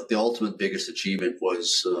 the ultimate biggest achievement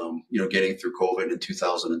was, getting through COVID in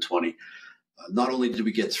 2020. Not only did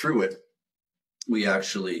we get through it, we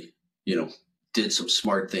actually, did some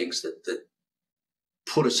smart things that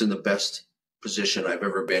put us in the best position I've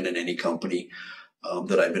ever been in any company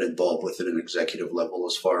that I've been involved with at an executive level,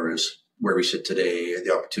 as far as where we sit today,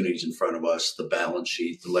 the opportunities in front of us, the balance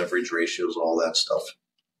sheet, the leverage ratios, all that stuff.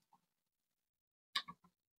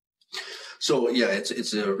 So yeah,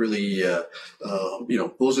 it's a really,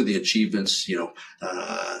 those are the achievements.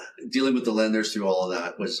 Dealing with the lenders through all of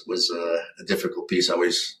that was a difficult piece. I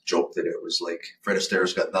always joke that it was like Fred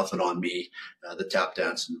Astaire's got nothing on me. The tap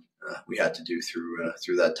dance we had to do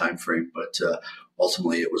through that time frame, but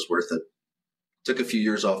ultimately it was worth it. Took a few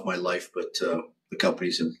years off my life, but the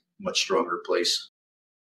company's in a much stronger place.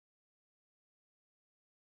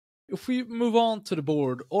 If we move on to the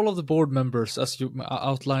board, all of the board members, as you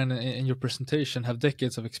outline in your presentation, have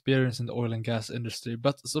decades of experience in the oil and gas industry.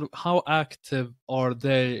 But sort of how active are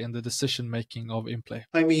they in the decision making of Inplay?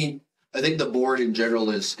 I think the board in general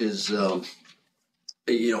is I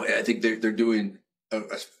think they're doing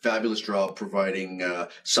a fabulous job providing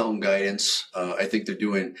sound guidance. I think they're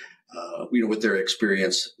doing, with their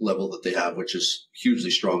experience level that they have, which is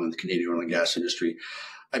hugely strong in the Canadian oil and gas industry.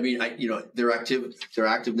 Their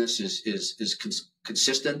activeness is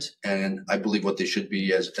consistent, and I believe what they should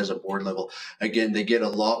be as a board level. Again, they get a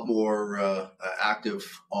lot more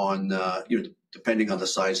active on, depending on the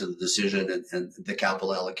size of the decision and the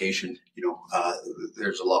capital allocation.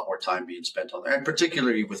 There's a lot more time being spent on there, and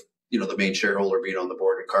particularly with the main shareholder being on the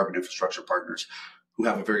board and Carbon Infrastructure Partners, who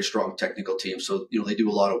have a very strong technical team. So, they do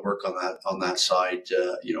a lot of work on that side,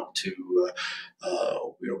 to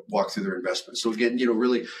walk through their investments. So again,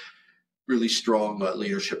 really, really strong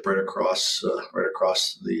leadership right across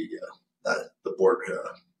the board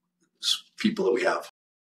people that we have.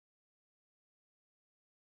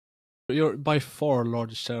 You're by far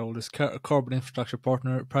largest shareholders, Carbon Infrastructure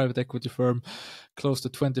Partner, private equity firm, close to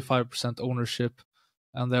 25% ownership,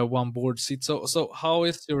 and they have one board seat. So how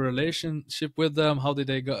is your relationship with them? How did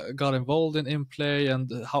they got involved in Inplay,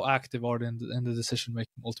 and how active are they in the decision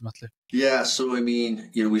making ultimately? Yeah, so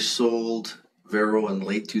we sold Vero in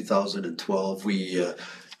late 2012. We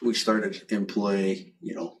started Inplay,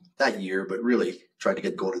 that year, but really tried to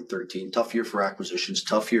get going in 13. Tough year for acquisitions,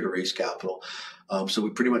 tough year to raise capital. So we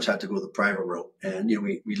pretty much had to go the private route. And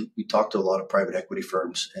we talked to a lot of private equity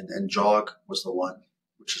firms, and JOG was the one,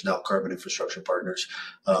 which is now Carbon Infrastructure Partners,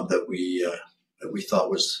 that we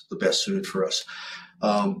thought was the best suited for us.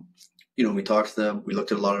 We talked to them. We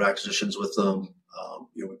looked at a lot of acquisitions with them.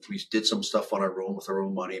 We did some stuff on our own with our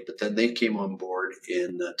own money, but then they came on board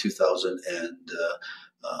in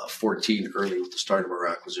 2014, early with the start of our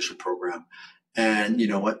acquisition program. And you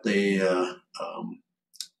know what? They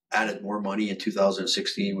added more money in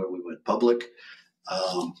 2016 when we went public.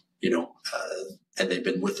 And they've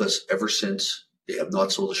been with us ever since. They have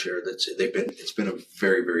not sold a share. It's been a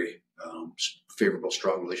very, very favorable,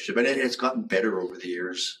 strong relationship, and it's gotten better over the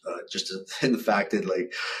years. Just in the fact that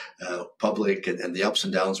public and the ups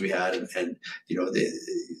and downs we had, and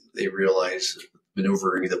they realize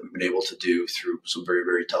maneuvering that we've been able to do through some very,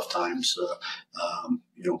 very tough times.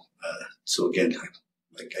 So again,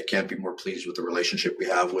 I can't be more pleased with the relationship we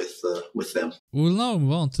have with them. We will now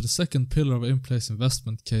move on to the second pillar of Inplay's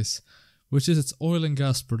investment case, which is its oil and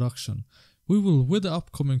gas production. We will, with the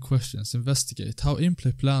upcoming questions, investigate how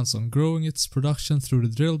Inplay plans on growing its production through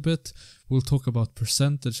the drill bit. We'll talk about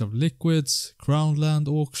percentage of liquids, crown land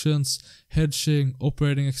auctions, hedging,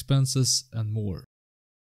 operating expenses, and more.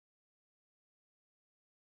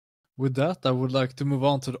 With that, I would like to move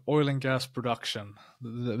on to the oil and gas production,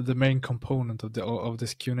 the main component of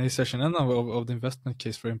this Q&A session and of the investment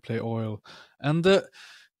case for Inplay Oil. And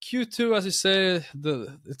Q2, as you say,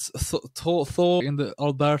 it's thaw in the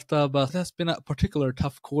Alberta, but it has been a particular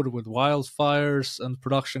tough quarter with wildfires and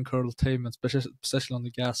production curtailments, especially on the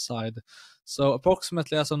gas side. So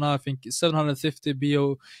approximately, as of now, I think 750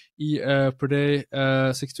 BOE per day,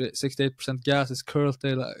 68% gas is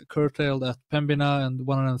curtailed at Pembina and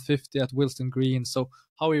 150 at Willesden Green. So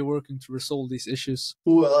how are you working to resolve these issues?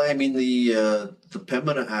 Well, the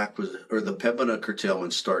Pembina the Pembina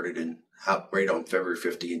curtailment started right on February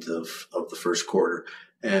 15th of the first quarter.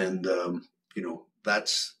 And,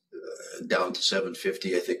 that's down to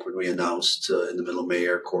 750, I think, when we announced in the middle of May,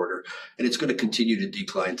 our quarter. And it's going to continue to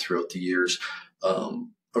decline throughout the years,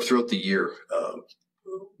 or throughout the year.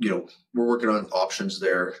 We're working on options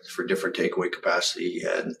there for different takeaway capacity,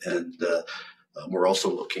 and we're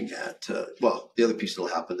also looking at, the other piece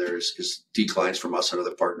that'll happen there is declines from us and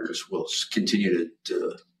other partners will continue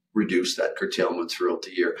to reduce that curtailment throughout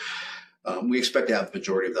the year. We expect to have the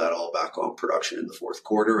majority of that all back on production in the fourth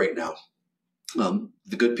quarter right now.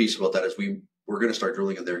 The good piece about that is we're going to start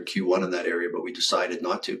drilling in there in Q1 in that area, but we decided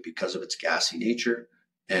not to because of its gassy nature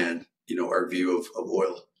and, our view of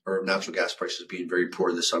oil or natural gas prices being very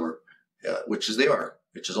poor this summer, which they are,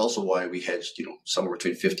 which is also why we hedged, somewhere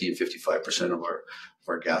between 50 and 55% of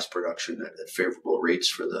our gas production at favorable rates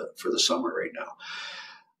for the summer right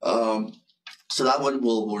now. So that one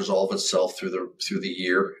will resolve itself through the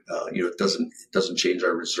year. It doesn't change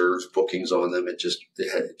our reserves bookings on them. It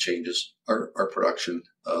changes our production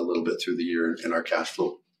a little bit through the year and our cash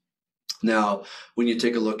flow. Now, when you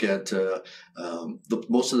take a look at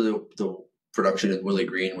most of the production in Willesden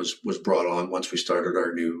Green was brought on once we started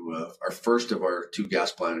our first of our 2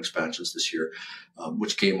 gas plant expansions this year,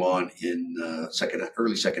 which came on in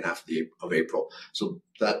early second half of April. So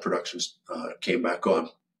that production came back on.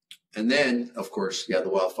 And then, of course, the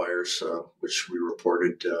wildfires, which we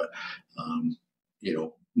reported,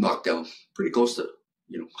 knocked down pretty close to,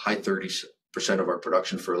 high 30% of our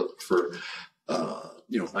production for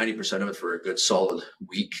 90% of it for a good solid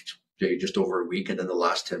week, just over a week. And then the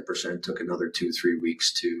last 10% took another 2-3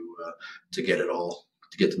 weeks to get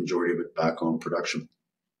the majority of it back on production.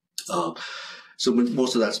 So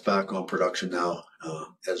most of that's back on production now,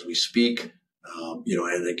 as we speak,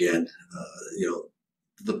 and again,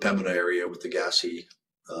 the Pembina area with the gassy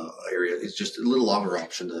area is just a little longer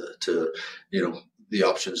option to the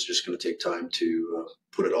option is just going to take time to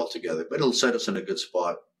put it all together, but it'll set us in a good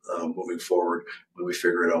spot moving forward when we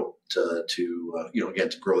figure it out to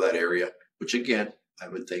grow that area, which again, I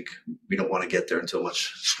would think we don't want to get there until a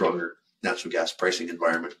much stronger natural gas pricing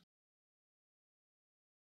environment.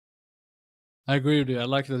 I agree with you. I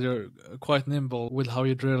like that you're quite nimble with how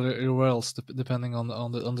you drill your wells, depending on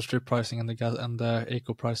the strip pricing and the gas and the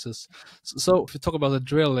AECO prices. So if you talk about the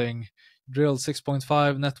drilling, drilled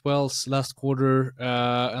 6.5 net wells last quarter,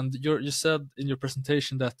 and you said in your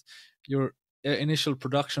presentation that your initial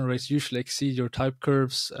production rates usually exceed your type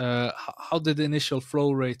curves. How did the initial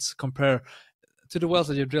flow rates compare to the wells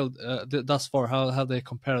that you drilled thus far? How they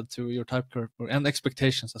compared to your type curve and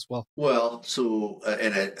expectations as well? Well, so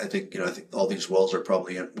and I think I think all these wells are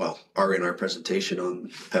probably in our presentation on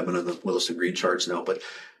Pembina and the Willesden Green charts now.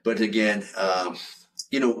 But again,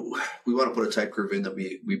 we want to put a type curve in that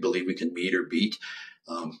we believe we can meet or beat.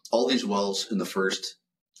 All these wells in the first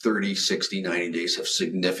 30, 60, 90 days have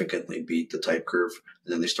significantly beat the type curve,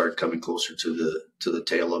 and then they start coming closer to the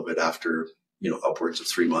tail of it after upwards of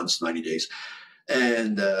 3 months, 90 days.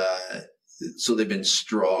 And so they've been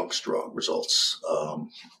strong results.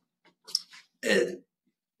 And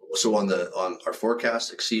so on our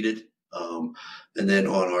forecast exceeded, and then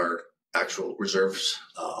on our actual reserves,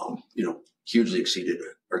 hugely exceeded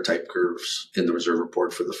our type curves in the reserve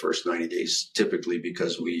report for the first 90 days, typically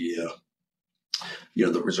because we,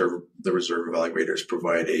 the reserve evaluators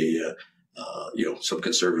provide some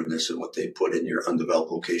conservativeness in what they put in your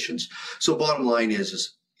undeveloped locations. So bottom line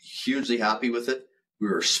is hugely happy with it. We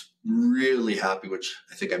were really happy, which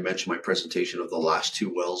I think I mentioned in my presentation, of the last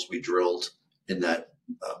 2 wells we drilled in that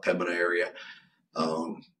Pembina area.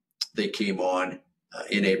 They came on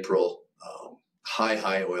in April,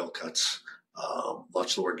 high oil cuts,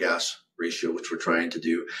 much lower gas ratio, which we're trying to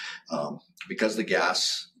do. Because of the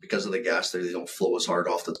gas, they don't flow as hard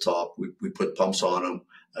off the top. We put pumps on them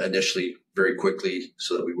initially very quickly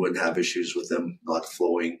so that we wouldn't have issues with them not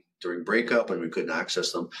flowing during breakup, and we couldn't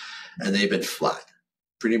access them. And they've been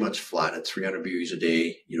pretty much flat at 300 BOEs a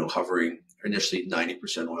day, hovering initially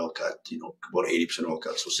 90% oil cut, about 80% oil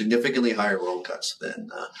cut. So significantly higher oil cuts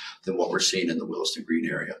than what we're seeing in the Willesden Green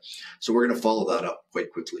area. So we're going to follow that up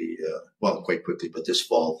quite quickly, but this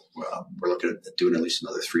fall, we're looking at doing at least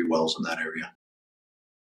another 3 wells in that area.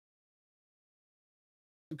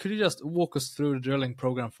 Could you just walk us through the drilling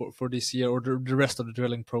program for this year, or the rest of the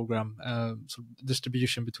drilling program, so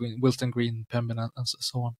distribution between Willesden Green, Pembina, and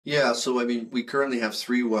so on? Yeah, so we currently have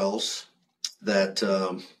 3 wells that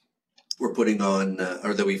we're putting on,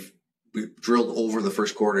 or that we've drilled over the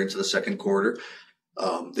first quarter into the second quarter.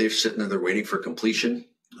 They're sitting there, they're waiting for completion.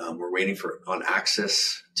 We're waiting on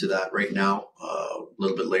access to that right now, a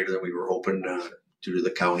little bit later than we were hoping, due to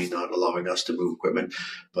the county not allowing us to move equipment.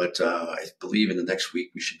 But I believe in the next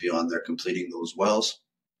week we should be on there completing those wells.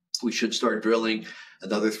 we should start drilling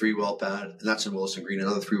another 3-well pad, and that's in Willesden Green,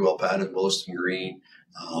 another 3-well pad in Willesden Green.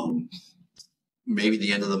 Maybe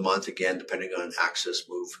the end of the month, again, depending on access,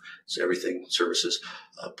 move, so everything, services,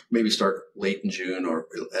 maybe start late in June or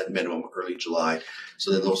at minimum early July.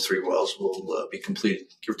 So then those 3 wells will be completed,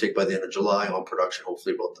 give or take, by the end of July, on production,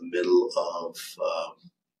 hopefully about the middle of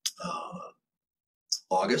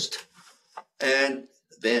August. And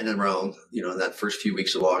then around, in that first few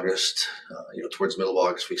weeks of August, towards the middle of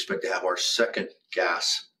August, we expect to have our second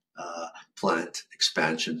gas plant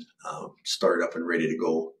expansion started up and ready to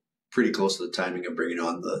go, pretty close to the timing of bringing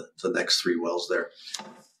on the next 3 wells there.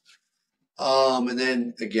 And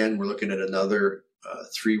then again, we're looking at another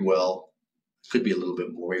 3-well, could be a little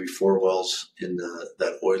bit more, maybe 4 wells in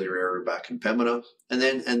that oilier area back in Pembina. And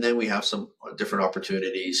then we have some different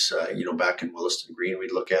opportunities, back in Willesden Green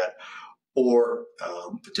we'd look at, or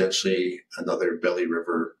potentially another Belly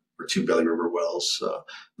River or 2 Belly River wells,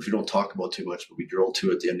 which we don't talk about too much, but we drilled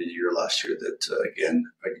 2 at the end of the year last year that, again,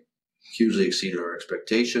 hugely exceeded our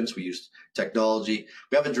expectations. We used technology.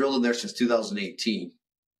 We haven't drilled in there since 2018,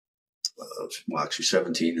 well, actually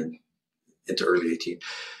 17 and into early 18.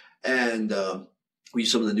 And we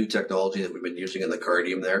use some of the new technology that we've been using in the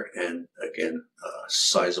Cardum there, and again,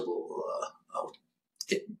 sizable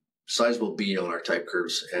beat on our type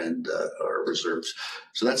curves and our reserves.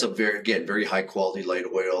 So that's a very high quality light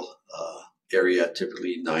oil area,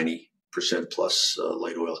 typically 90% plus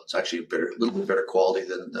light oil. It's actually a little bit better quality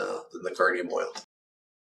than the Cardum oil.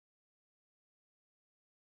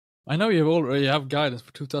 I know you already have guidance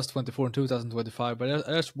for 2024 and 2025, but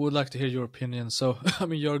I just would like to hear your opinion. So, I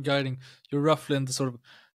mean, you're roughly in the sort of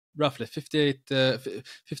roughly 58%,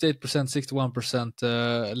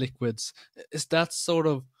 61% liquids. Is that sort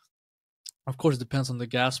of course, it depends on the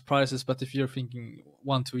gas prices, but if you're thinking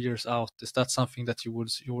 1-2 years out, is that something that you would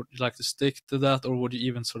like to stick to that, or would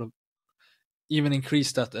you even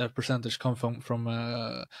increase that percentage come from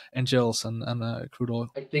NGLs and crude oil?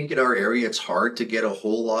 I think in our area, it's hard to get a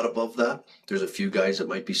whole lot above that. There's a few guys that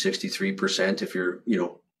might be 63% if you're,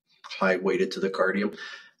 high weighted to the Cardum.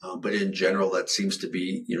 But in general, that seems to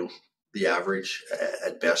be, the average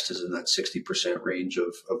at best is in that 60% range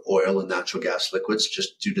of oil and natural gas liquids,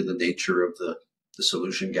 just due to the nature of the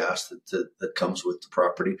solution gas that comes with the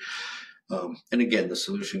property. And again, the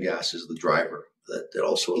solution gas is the driver that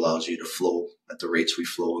also allows you to flow at the rates we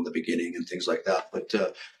flow in the beginning and things like that. But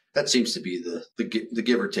that seems to be the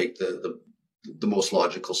give or take the most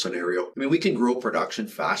logical scenario. I mean, we can grow production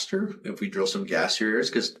faster if we drill some gas areas,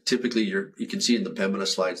 because typically you can see in the Pembina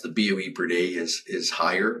slides, the BOE per day is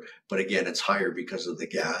higher, but again, it's higher because of the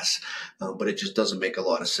gas. But it just doesn't make a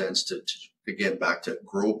lot of sense to again, back to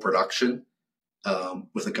grow production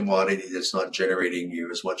with a commodity that's not generating you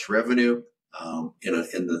as much revenue in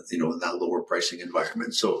that lower pricing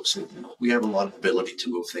environment. So we have a lot of ability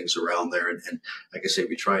to move things around there, and like I say,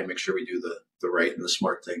 we try and make sure we do the right and the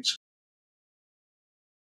smart things.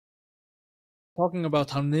 Talking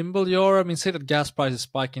about how nimble you are, I mean, say that gas prices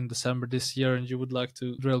spike in December this year and you would like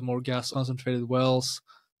to drill more gas concentrated wells.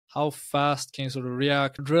 How fast can you sort of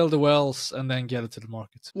react, drill the wells, and then get it to the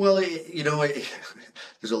market? Well,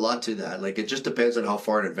 there's a lot to that. Like, it just depends on how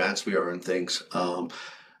far in advance we are on things.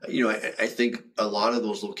 I think a lot of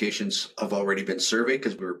those locations have already been surveyed,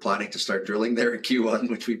 because we were planning to start drilling there in Q1,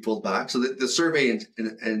 which we pulled back. So the survey and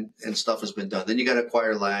stuff has been done. Then you got to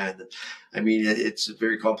acquire land. I mean, it's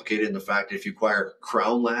very complicated in the fact that if you acquire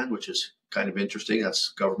crown land, which is kind of interesting,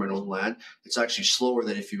 that's government owned land, it's actually slower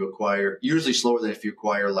than if you acquire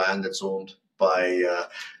land that's owned by,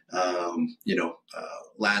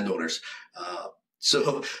 landowners.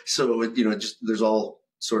 So there's all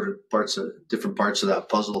sort of different parts of that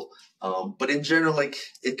puzzle. But in general, like,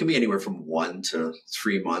 it can be anywhere from 1 to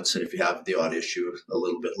 3 months. And if you have the odd issue, a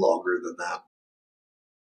little bit longer than that.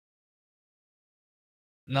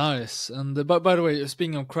 Nice. And by the way,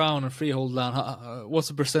 speaking of crown and freehold land, what's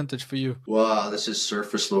the percentage for you? Wow, this is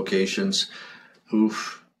surface locations.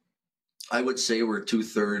 Oof. I would say we're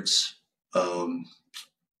 2/3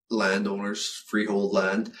 landowners, freehold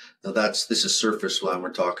land. Now this is surface land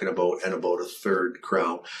we're talking about, and about 1/3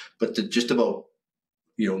 crown. But just about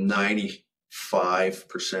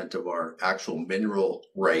 95% of our actual mineral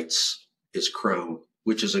rights is crown,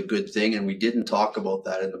 which is a good thing. And we didn't talk about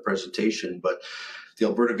that in the presentation, but the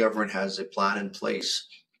Alberta government has a plan in place,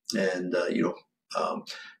 and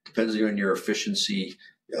depends on your efficiency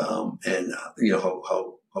and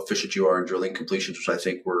how efficient you are in drilling completions, which I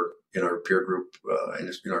think we're in our peer group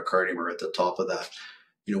and in our Cardum are at the top of that.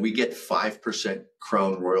 We get 5%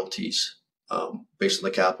 crown royalties based on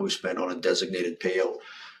the capital we spend on a designated payout.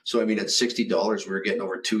 So, I mean, at $60, we were getting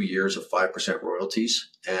over 2 years of 5% royalties.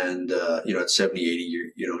 And, at 70,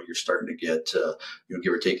 80, you're starting to get,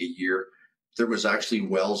 give or take a year. There was actually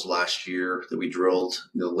wells last year that we drilled,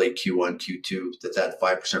 late Q1, Q2, that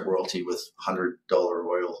 5% royalty with $100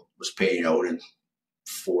 oil was paying out in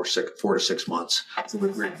 4 to 6 months. So we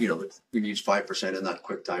used 5% in that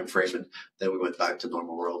quick time frame, and then we went back to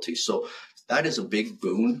normal royalties. So that is a big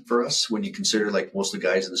boon for us when you consider, like, most of the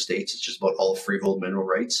guys in the States, it's just about all freehold mineral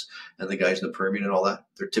rights, and the guys in the Permian and all that,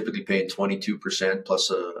 they're typically paying 22% plus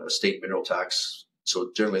a state mineral tax.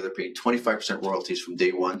 So generally they're paying 25% royalties from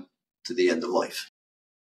day one to the end of life.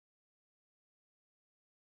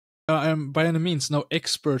 I'm by any means no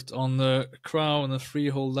expert on the crown and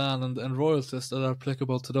freehold land and royalties that are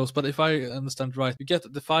applicable to those. But if I understand right, you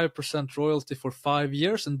get the 5% royalty for 5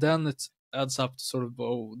 years, and then it adds up to sort of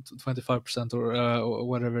 25% or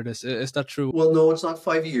whatever it is. Is that true? Well, no, it's not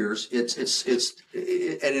 5 years. And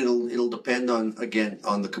it'll depend on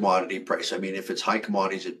the commodity price. I mean, if it's high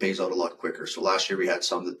commodities, it pays out a lot quicker. So last year we had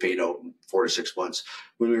some that paid out in 4 to 6 months.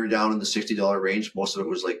 When we were down in the $60 range, most of it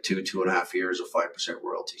was like 2.5 years of 5%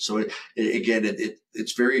 royalty. So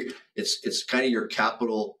it's kind of your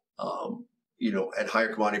capital. At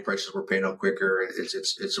higher commodity prices, we're paying out quicker.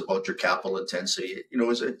 It's about your capital intensity.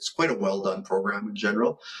 It's quite a well done program in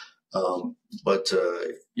general. But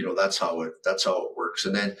that's how it works.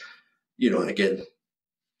 And then, again,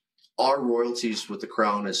 our royalties with the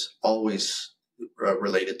Crown is always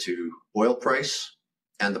related to oil price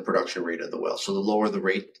and the production rate of the well. So the lower the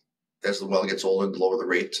rate, as the well gets older, the lower the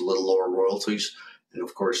rate, a little lower royalties. And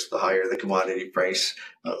of course, the higher the commodity price,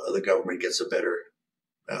 the government gets a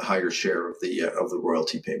higher share of the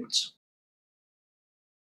royalty payments.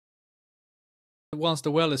 Once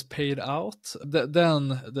the well is paid out, then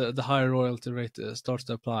the higher royalty rate starts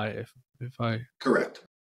to apply. If I correct.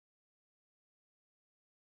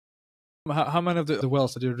 How many of the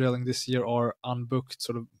wells that you're drilling this year are unbooked,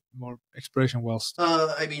 sort of more exploration wells?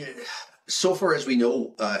 I mean, so far as we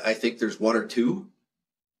know, I think there's 1 or 2,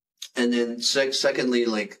 and then secondly,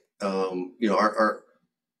 like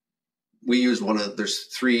we use there's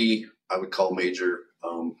 3 I would call major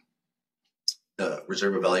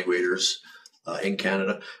reserve evaluators in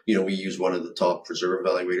Canada. We use one of the top reserve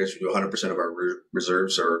evaluators. We do 100% of our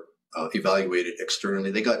reserves are evaluated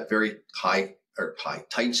externally. They got very tight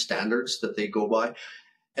standards that they go by,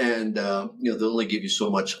 and they'll only give you so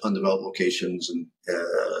much undeveloped locations, and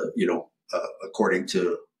according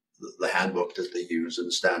to the handbook that they use and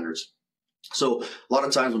the standards. So a lot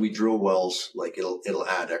of times when we drill wells, like it'll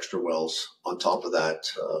add extra wells on top of that,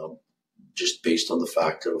 just based on the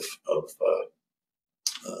fact of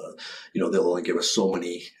they'll only give us so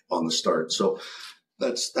many on the start. So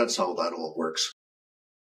that's how that all works.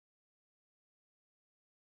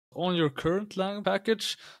 On your current land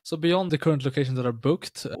package, so beyond the current locations that are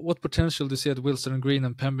booked, what potential do you see at Willesden Green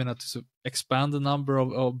and Pembina to expand the number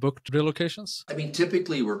of booked drill locations? I mean,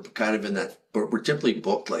 typically we're kind of in that, but we're typically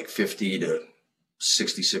booked like 50 to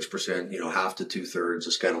 66%, half to 2/3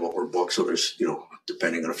 is kind of what we're booked. So there's,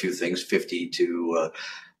 depending on a few things, 50 to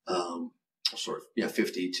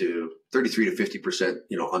 33 to 50%,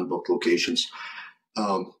 unbooked locations.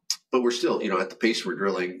 But we're still, at the pace we're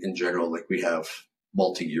drilling in general, like we have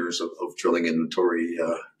multi-years of drilling inventory,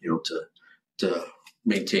 to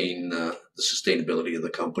maintain the sustainability of the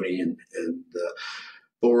company.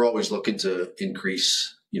 But we're always looking to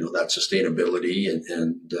increase, that sustainability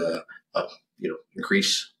and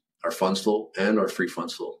increase our funds flow and our free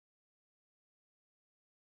funds flow.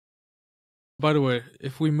 By the way,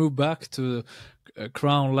 if we move back to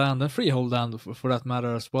Crown land and freehold land, for that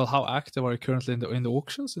matter as well, how active are you currently in the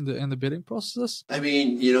auctions, in the bidding process? I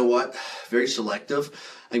mean, you know what? Very selective.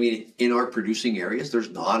 I mean, in our producing areas, there's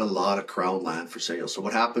not a lot of Crown land for sale. So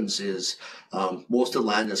what happens is most of the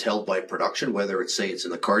land is held by production, whether it's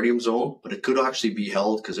in the Cardum zone, but it could actually be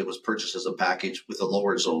held because it was purchased as a package with a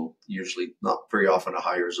lower zone, usually not very often a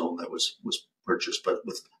higher zone that was purchased, but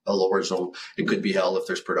with a lower zone, it could be held if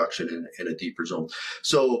there's production in a deeper zone.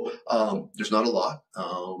 So there's not a lot,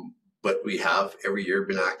 but we have every year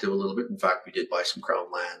been active a little bit. In fact, we did buy some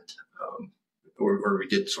Crown land, we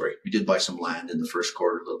did buy some land in the first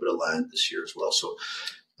quarter, a little bit of land this year as well. So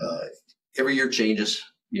every year changes,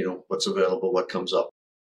 what's available, what comes up.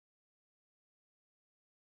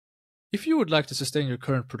 If you would like to sustain your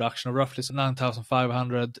current production of roughly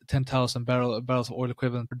 9,500, 10,000 barrels of oil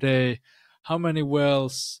equivalent per day, how many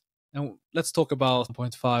wells, and let's talk about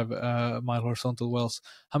 1.5 mile horizontal wells,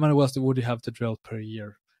 how many wells would you have to drill per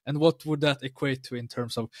year? And what would that equate to in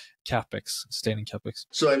terms of capex, sustaining capex?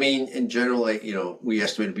 So, I mean, in general, we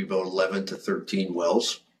estimate to be about 11 to 13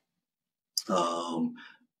 wells.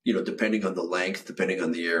 depending on the length, depending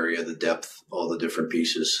on the area, the depth, all the different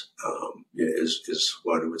pieces, is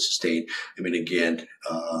what it would sustain. I mean, again,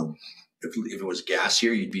 if it was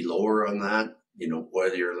gassier, you'd be lower on that,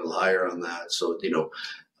 whether you're a little higher on that. So,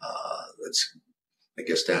 that's, I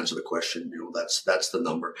guess, to answer the question, that's the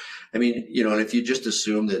number. I mean, and if you just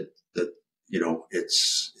assume that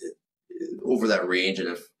it's over that range, and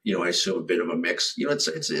if, I assume a bit of a mix,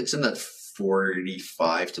 it's in that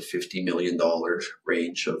 $45 to $50 million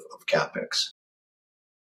range of capex.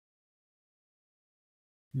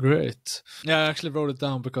 Great. Yeah, I actually wrote it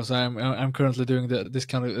down because I'm currently doing this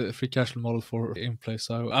kind of free cash flow model for Inplay,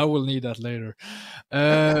 so I will need that later.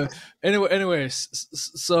 Anyways,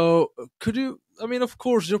 so could you? I mean, of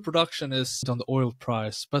course, your production is on the oil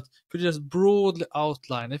price, but could you just broadly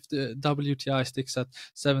outline if the WTI sticks at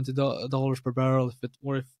 $70 per barrel,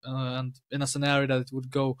 and in a scenario that it would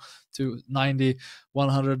go to $90,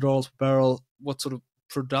 $100 per barrel, what sort of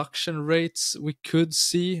production rates we could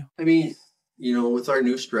see? I mean, with our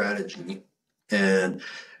new strategy and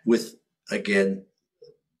with, again,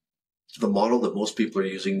 the model that most people are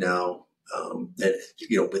using now,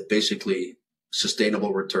 with basically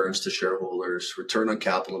sustainable returns to shareholders, return on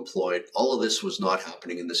capital employed, all of this was not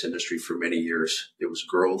happening in this industry for many years. It was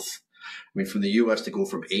growth. I mean, from the U.S. to go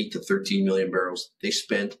from 8 to 13 million barrels, they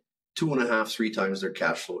spent 2.5, 3 times their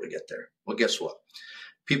cash flow to get there. Well, guess what?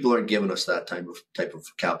 People aren't giving us that type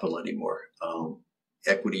of capital anymore.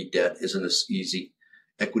 Equity debt isn't as easy.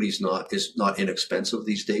 Equity is not inexpensive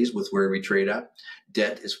these days with where we trade at.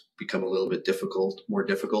 Debt has become a little bit more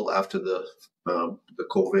difficult after the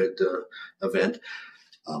COVID event.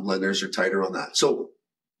 Lenders are tighter on that. So,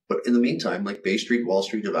 but in the meantime, like Bay Street, Wall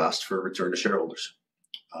Street have asked for a return to shareholders.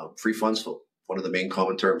 Free funds flow, one of the main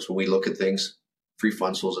common terms when we look at things. Free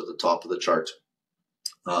funds flow is at the top of the chart.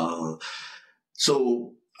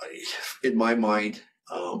 So, in my mind,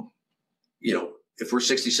 if we're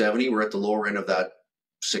 60-70, we're at the lower end of that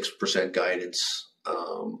 6% guidance,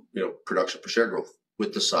 production per share growth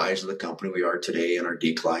with the size of the company we are today and our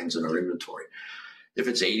declines in our inventory. If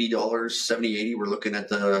it's $80, 70, 80, we're looking at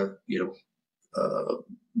the,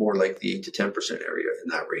 more like the 8 to 10% area in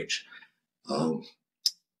that range.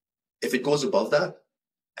 If it goes above that,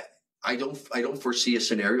 I don't foresee a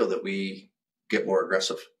scenario that we get more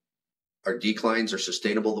aggressive. Our declines are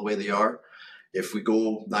sustainable the way they are. If we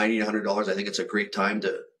go $90 to $100, I think it's a great time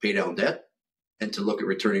to pay down debt and to look at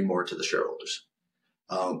returning more to the shareholders.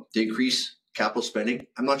 To increase capital spending,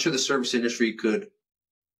 I'm not sure the service industry could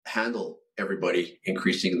handle everybody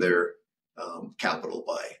increasing their capital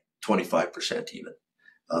by 25% even.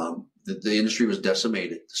 The industry was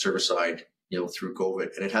decimated, the service side, through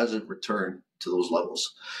COVID, and it hasn't returned to those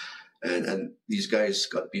levels. And these guys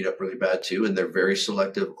got beat up really bad too, and they're very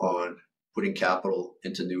selective on putting capital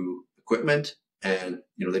into new equipment, and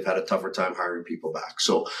they've had a tougher time hiring people back.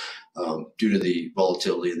 So due to the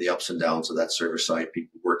volatility and the ups and downs of that service side,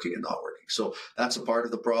 people working and not working. So that's a part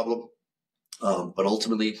of the problem. But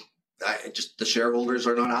ultimately, the shareholders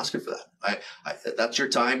are not asking for that. That's your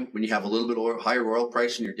time when you have a little bit higher oil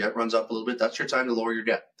price and your debt runs up a little bit. That's your time to lower your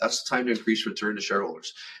debt. That's the time to increase return to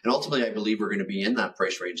shareholders. And ultimately, I believe we're going to be in that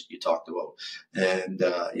price range that you talked about. And,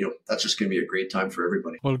 that's just going to be a great time for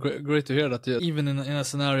everybody. Well, great to hear that. Even in a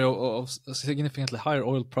scenario of a significantly higher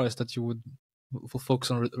oil price, that you would focus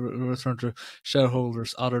on return to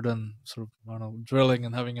shareholders other than sort of, drilling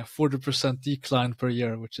and having a 40% decline per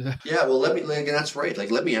year, which is... Yeah, well, that's right.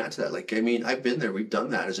 Let me add to that. I've been there. We've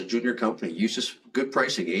done that as a junior company. Use just good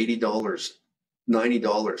pricing, $80, $90,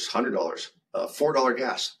 $100, $4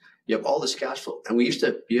 gas. You have all this cash flow. And we used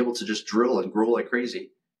to be able to just drill and grow like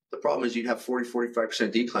crazy. The problem is you'd have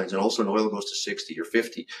 40-45% declines, and also oil goes to 60 or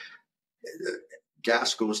 50.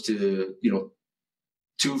 Gas goes to,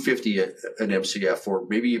 $2.50 an MCF, or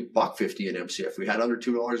maybe $1.50 an MCF. We had under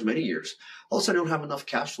 $2 many years. All of a sudden, I don't have enough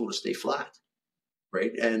cash flow to stay flat,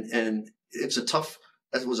 right? And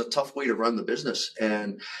that was a tough way to run the business,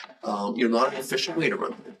 and not an efficient way to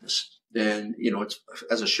run the business. And it's,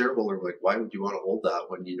 as a shareholder, why would you want to hold that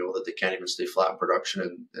when you know that they can't even stay flat in production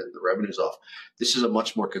and the revenue's off? This is a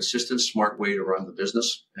much more consistent, smart way to run the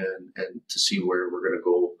business and to see where we're going to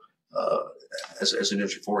go as an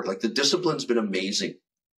industry forward. The discipline's been amazing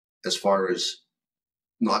as far as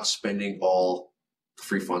not spending all the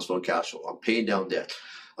free funds flow and cash flow on paying down debt,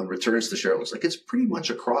 on returns to shareholders. It's pretty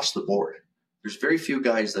much across the board. There's very few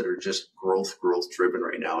guys that are just growth driven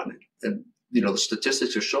right now. And the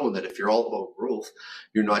statistics are showing that if you're all about growth,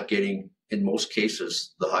 you're not getting, in most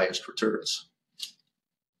cases, the highest returns.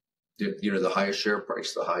 The highest share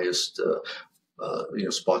price, the highest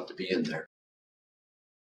spot to be in there.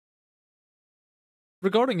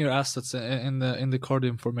 Regarding your assets in the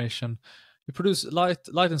Cardum formation, you produce light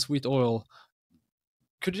and sweet oil.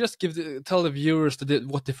 Could you just tell the viewers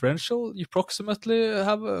what differential you approximately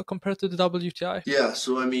have compared to the WTI? Yeah,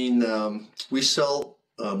 so I mean, we sell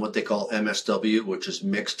what they call MSW, which is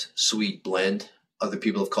mixed sweet blend. Other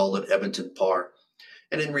people have called it Edmonton Par.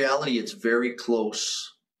 And in reality, it's very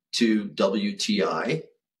close to WTI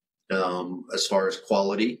as far as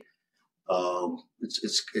quality.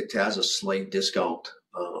 It has a slight discount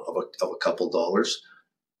of a couple dollars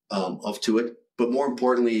to it. But more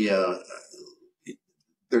importantly,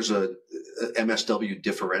 there's a MSW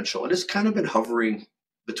differential, and it's kind of been hovering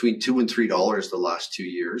between $2 and $3 the last 2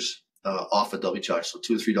 years off of WTI. So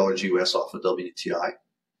 $2 or $3 US off of WTI.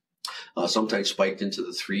 Sometimes spiked into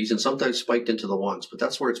the threes and sometimes spiked into the ones, but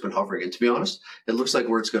that's where it's been hovering. And to be honest, it looks like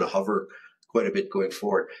where it's going to hover quite a bit going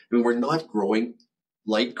forward. I mean, we're not growing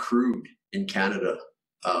light crude in Canada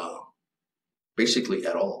basically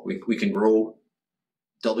at all. We can grow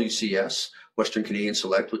WCS, Western Canadian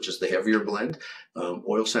Select, which is the heavier blend.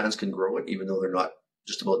 Oil sands can grow it, even though they're not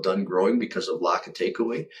just about done growing because of lack of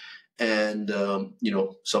takeaway. And,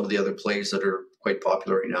 some of the other plays that are quite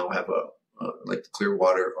popular right now have like the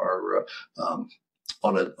Clearwater are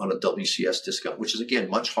on a WCS discount, which is again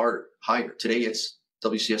much higher. Today it's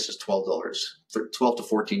WCS is $12, $12 to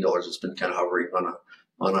 $14. It's been kind of hovering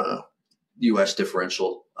on a U.S.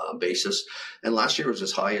 differential basis, and last year it was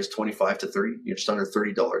as high as 25 to 30, just under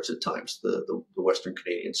 $30 at times. The Western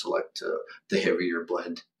Canadian Select, the heavier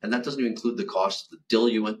blend, and that doesn't even include the cost of the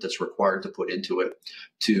diluent that's required to put into it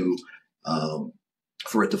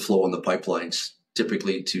for it to flow on the pipelines,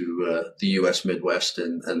 typically to the U.S. Midwest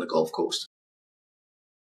and the Gulf Coast.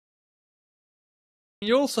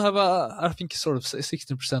 You also have I think sort of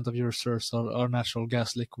 16% of your reserves are natural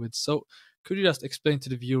gas liquids. So could you just explain to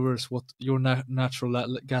the viewers what your natural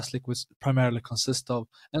gas liquids primarily consist of,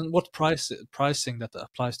 and what pricing that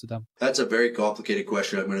applies to them? That's a very complicated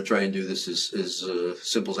question. I'm going to try and do this as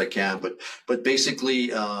simple as I can. But basically,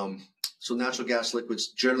 so natural gas liquids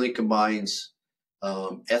generally combines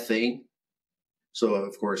ethane. So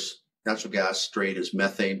of course, natural gas straight is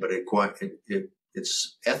methane, but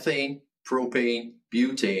it's ethane, propane,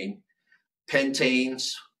 butane,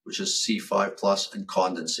 pentanes, which is C5 plus, and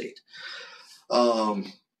condensate.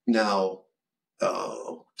 Now,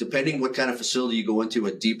 depending what kind of facility you go into,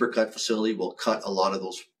 a deeper cut facility will cut a lot of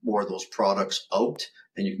more of those products out,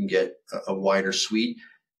 and you can get a wider suite.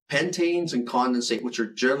 Pentanes and condensate, which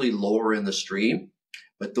are generally lower in the stream,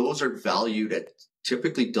 but those are valued at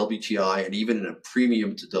typically WTI and even in a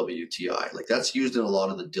premium to WTI. Like that's used in a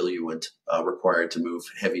lot of the diluent required to move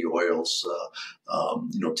heavy oils,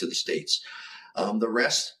 to the States.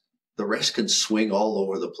 The rest can swing all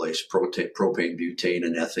over the place. Propane, butane,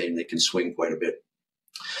 and ethane, they can swing quite a bit.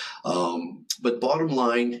 But bottom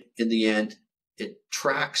line, in the end, it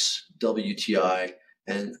tracks WTI.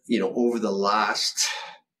 And, over the last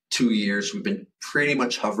 2 years, we've been pretty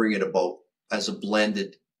much hovering at about, as a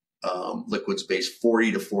blended liquids base,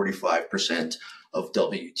 40 to 45% of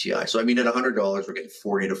WTI. So, I mean, at $100, we're getting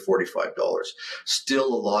 $40 to $45. Still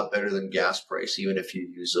a lot better than gas price, even if you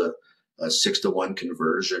use a 6-to-1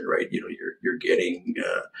 conversion, right? You're getting,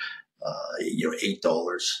 $8,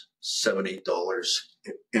 $7-8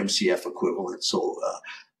 MCF equivalent. So,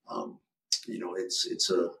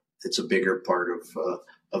 it's a bigger part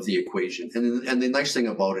of the equation. And the nice thing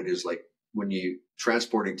about it is, like, when you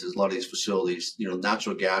transporting to a lot of these facilities,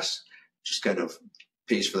 natural gas just kind of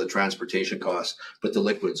pays for the transportation costs, but the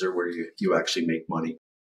liquids are where you actually make money.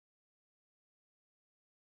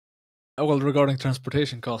 Well, regarding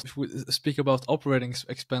transportation costs, if we speak about operating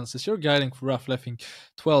expenses, you're guiding for roughly, I think,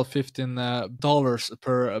 $12-15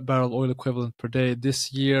 per barrel oil equivalent per day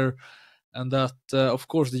this year. And that, of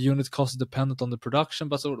course, the unit cost is dependent on the production.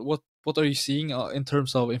 But so what are you seeing in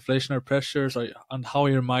terms of inflationary pressures, and how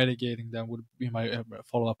you're mitigating them would be my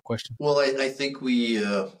follow-up question. Well, I think we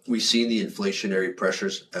see the inflationary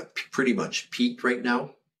pressures pretty much peaked right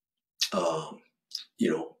now.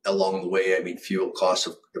 Along the way, I mean, fuel costs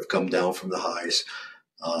have come down from the highs.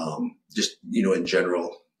 In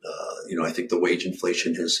general, I think the wage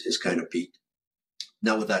inflation is kind of peaked.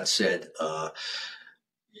 Now, with that said,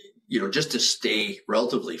 just to stay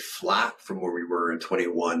relatively flat from where we were in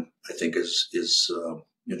 21, I think is just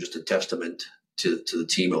a testament to the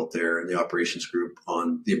team out there and the operations group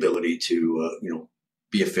on the ability to,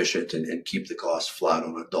 be efficient and keep the cost flat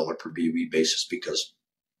on a dollar per BOE basis, because,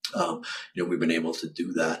 we've been able to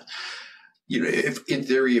do that. If in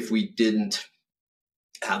theory, if we didn't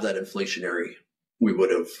have that inflationary, we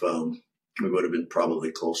would have been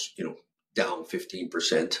probably close, down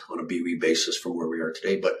 15% on a BOE basis from where we are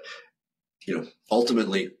today. But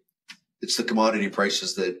ultimately it's the commodity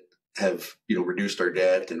prices that have, reduced our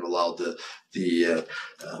debt and allowed the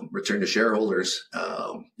return to shareholders.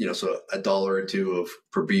 So $1 or $2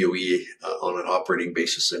 per BOE on an operating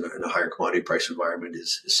basis in a higher commodity price environment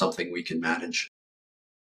is something we can manage.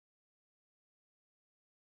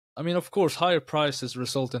 I mean, of course, higher prices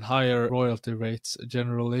result in higher royalty rates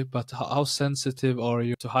generally, but how sensitive are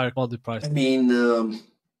you to higher commodity prices? I mean,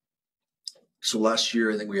 so last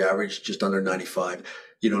year, I think we averaged just under 95.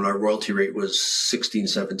 And our royalty rate was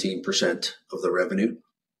 17% of the revenue.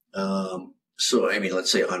 So, I mean,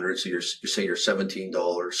 let's say 100. So you say you're $17.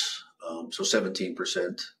 So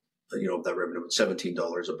 17%, of that revenue,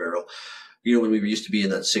 $17 a barrel. When we used to be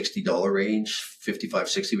in that $60 range, 55,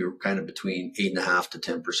 60, we were kind of between 8.5% to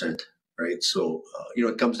 10%, right? So,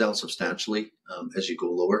 it comes down substantially as you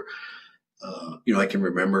go lower. I can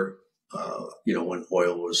remember, when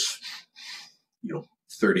oil was,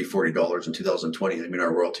 $30, $40 in 2020. I mean,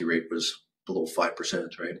 our royalty rate was below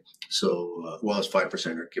 5%, right? So, it's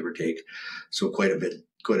 5% or give or take. So quite a bit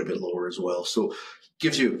lower as well. So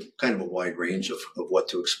gives you kind of a wide range of what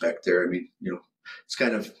to expect there. I mean, it's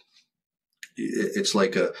kind of, it's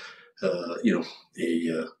like a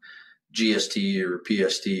GST or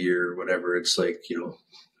PST or whatever. It's like,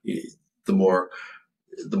 the more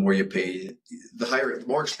you pay, the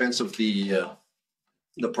more expensive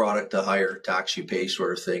the product, the higher tax you pay,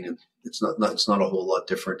 sort of thing. And it's not a whole lot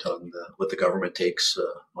different on what the government takes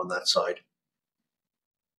on that side.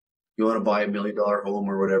 You want to buy $1 million home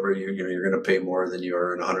or whatever, you're going to pay more than you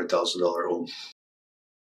are in a $100,000 home.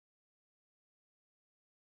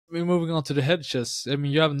 I mean, moving on to the hedges. I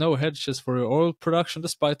mean, you have no hedges for your oil production,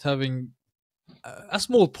 despite having a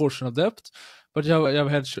small portion of debt, but you have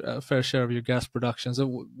hedged a fair share of your gas production.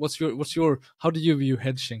 So, how do you view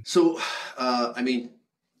hedging? So, I mean,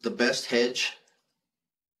 the best hedge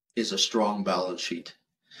is a strong balance sheet,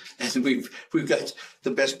 and we've got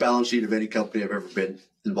the best balance sheet of any company I've ever been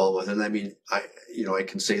involved with. And I mean, I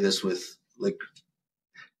can say this with like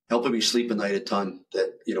helping me sleep at night a ton.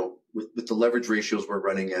 That with the leverage ratios we're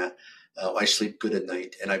running at, I sleep good at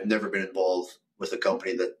night, and I've never been involved with a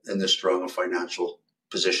company that in this strong a financial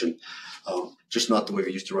position. Just not the way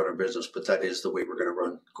we used to run our business, but that is the way we're going to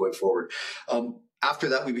run going forward. After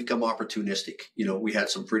that, we become opportunistic. We had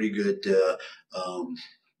some pretty good,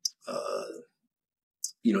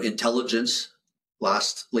 intelligence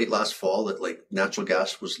late last fall that like natural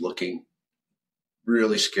gas was looking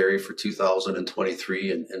really scary for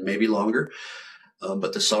 2023 and maybe longer.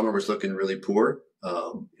 But the summer was looking really poor.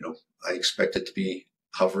 I expect it to be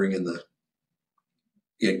hovering in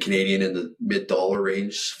Canadian in the mid-dollar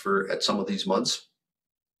range at some of these months.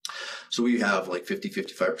 So we have like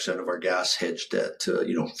 55% of our gas hedged at,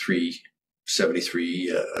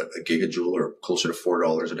 $3.73 a gigajoule or closer to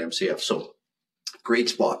 $4 an MCF. So great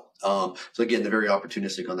spot. So again, they're very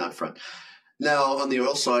opportunistic on that front. Now on the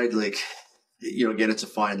oil side, like, again, it's a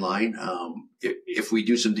fine line. If we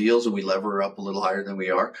do some deals and we lever up a little higher than we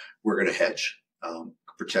are, we're going to hedge,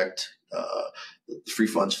 protect the free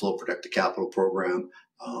funds flow, protect the capital program,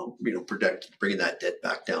 protect bringing that debt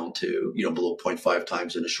back down to, below 0.5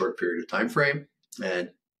 times in a short period of time frame,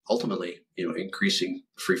 and ultimately, increasing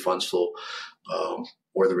free funds flow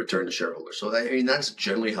or the return to shareholders. So I mean, that's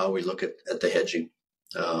generally how we look at the hedging.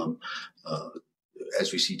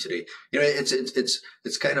 As we see today,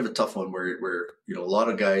 it's kind of a tough one where a lot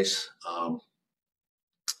of guys,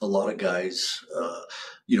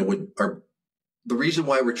 the reason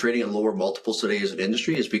why we're trading at lower multiples today as an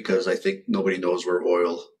industry is because I think nobody knows where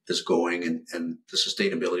oil is going and the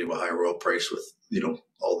sustainability of a higher oil price with,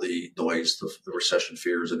 all the noise, the recession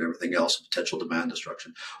fears and everything else, potential demand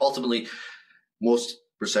destruction. Ultimately, most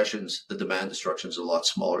recessions, the demand destruction is a lot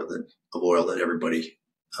smaller of oil than everybody,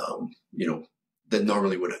 that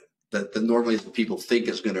normally the people think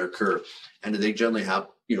is going to occur. And they generally have,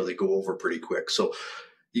 they go over pretty quick. So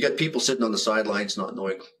you got people sitting on the sidelines not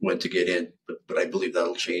knowing when to get in, but I believe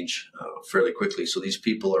that'll change fairly quickly. So these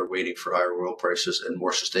people are waiting for higher oil prices and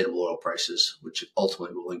more sustainable oil prices, which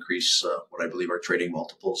ultimately will increase what I believe are trading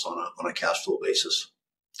multiples on a cash flow basis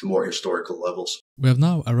to more historical levels. We have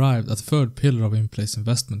now arrived at the third pillar of Inplay's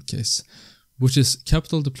investment case, which is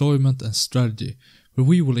capital deployment and strategy, where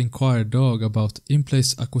we will inquire Doug about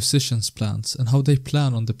Inplay's acquisitions plans and how they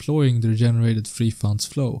plan on deploying their generated free funds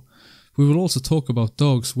flow. We will also talk about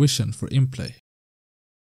Doug's vision for Inplay.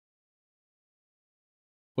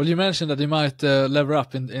 Well, you mentioned that you might lever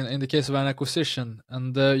up in the case of an acquisition,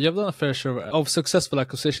 and you have done a fair share of successful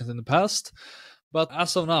acquisitions in the past. But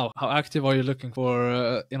as of now, how active are you looking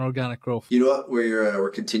for inorganic growth? You know what? We're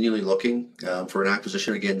continually looking for an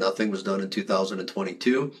acquisition. Again, nothing was done in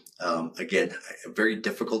 2022. Again, a very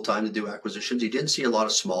difficult time to do acquisitions. You didn't see a lot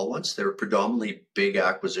of small ones. They were predominantly big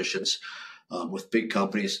acquisitions with big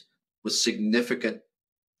companies with significant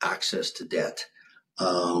access to debt.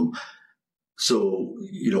 So,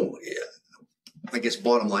 I guess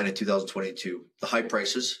bottom line in 2022, the high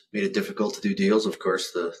prices made it difficult to do deals. Of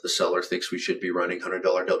course, the seller thinks we should be running $100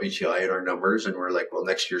 WTI in our numbers, and we're like, well,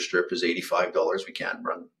 next year's strip is $85. We can't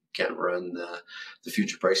run the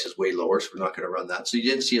future price is way lower, so we're not going to run that. So you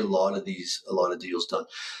didn't see a lot of deals done.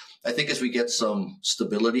 I think as we get some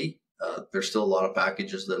stability, there's still a lot of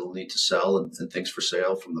packages that will need to sell and things for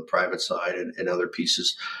sale from the private side and other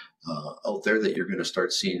pieces out there that you're going to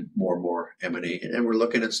start seeing more and more M&A, and we're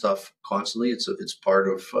looking at stuff constantly. It's part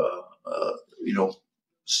of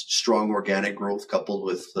strong organic growth coupled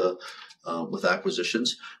with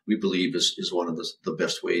acquisitions. We believe is one of the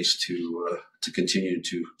best ways to continue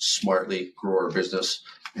to smartly grow our business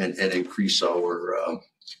and increase our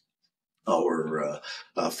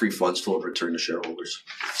free funds flow and return to shareholders.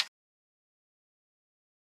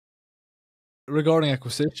 Regarding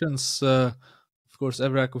acquisitions, of course,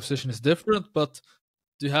 every acquisition is different, but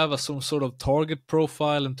do you have some sort of target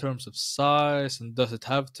profile in terms of size, and does it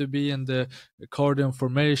have to be in the Cardum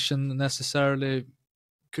formation necessarily?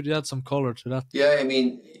 Could you add some color to that? Yeah, I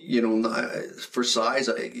mean, for size,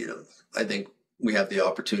 I think we have the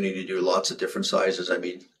opportunity to do lots of different sizes. I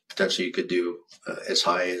mean, potentially you could do as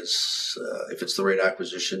high as, if it's the right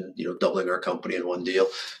acquisition, doubling our company in one deal.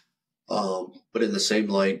 But in the same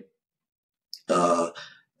light,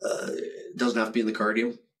 it doesn't have to be in the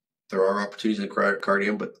Cardum. There are opportunities in the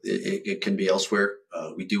Cardum, but it can be elsewhere.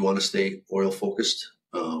 We do want to stay oil focused.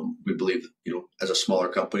 We believe, as a smaller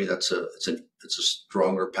company, it's a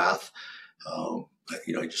stronger path.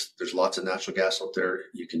 There's lots of natural gas out there.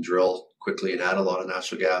 You can drill quickly and add a lot of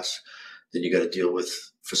natural gas. Then you got to deal with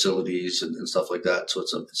facilities and stuff like that. So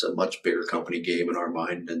it's a much bigger company game in our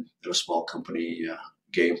mind than a small company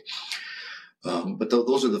game. But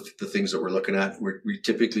those are the things that we're looking at. We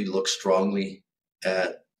typically look strongly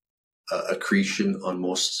at accretion on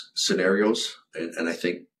most scenarios, and I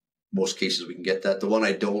think most cases we can get that. The one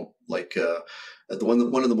I don't like,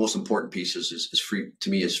 one of the most important pieces is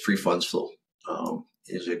free funds flow.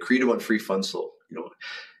 Is accretive on free funds flow.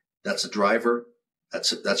 That's a driver.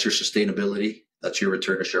 That's your sustainability. That's your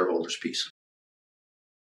return to shareholders piece.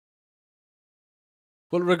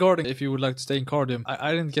 Well, regarding if you would like to stay in Cardum,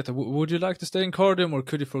 I didn't get that. Would you like to stay in Cardum, or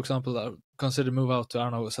could you, for example, consider move out to, I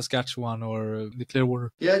don't know, Saskatchewan or the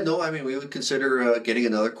Clearwater? Yeah, no, I mean, we would consider getting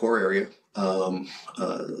another core area.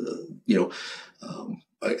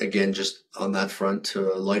 Again, just on that front,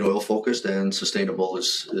 light oil focused and sustainable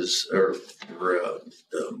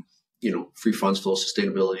free funds flow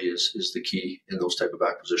sustainability is the key in those type of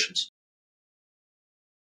acquisitions.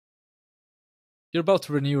 You're about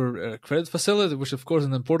to renew your credit facility, which of course is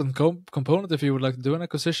an important component if you would like to do an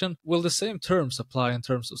acquisition. Will the same terms apply in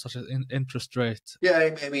terms of such as interest rate? Yeah,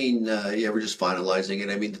 I mean, we're just finalizing it.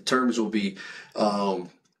 I mean, the terms will be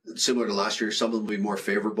similar to last year. Some of them will be more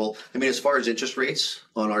favorable. I mean, as far as interest rates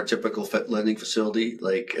on our typical lending facility,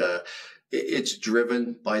 it's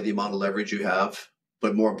driven by the amount of leverage you have,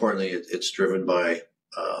 but more importantly, it's driven by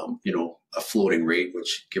a floating rate,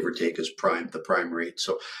 which give or take is the prime rate.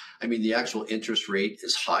 So, I mean, the actual interest rate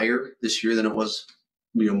is higher this year than it was,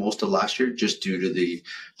 most of last year, just due to the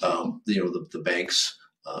banks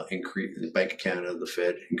increase, the Bank of Canada, the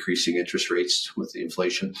Fed increasing interest rates with the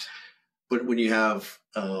inflation. But when you have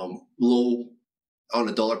low on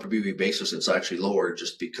a dollar per BOE basis, it's actually lower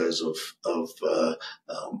just because of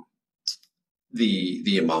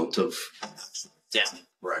the amount of debt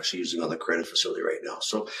we're actually using on the credit facility right now.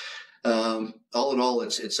 So all in all,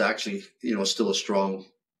 it's actually still a strong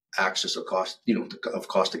axis of cost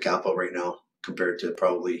of capital right now compared to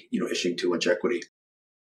probably issuing too much equity.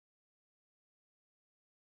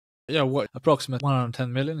 Yeah, what approximately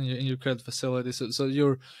 110 million in your credit facility. So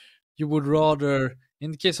you would rather,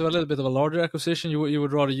 in the case of a little bit of a larger acquisition, you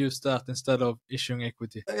would rather use that instead of issuing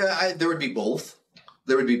equity. There would be both.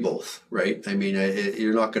 There would be both, right? I mean,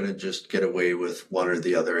 you're not going to just get away with one or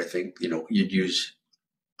the other. I think you'd use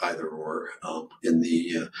either or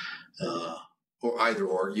or either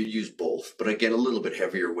or. You'd use both, but again, a little bit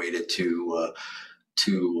heavier weighted to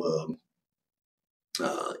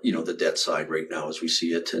the debt side right now as we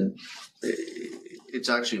see it, and it's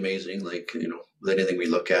actually amazing. With anything we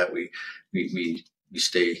look at, we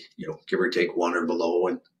stay give or take one or below,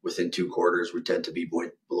 and within 2 quarters we tend to be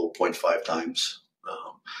below 0.5 times.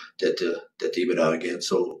 debt to EBITDA again.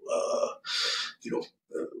 So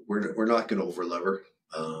we're not going to over lever.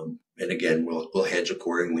 And again, we'll hedge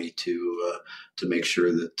accordingly to make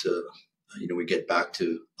sure that we get back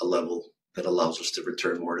to a level that allows us to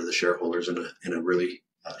return more to the shareholders in a really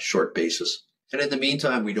short basis. And in the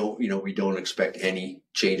meantime, we don't expect any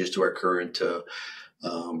changes to our current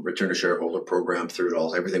return to shareholder program through it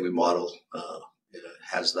all. Everything we model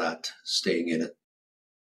has that staying in it.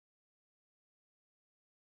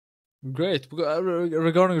 Great.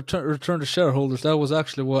 Regarding return to shareholders, that was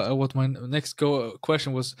actually what my next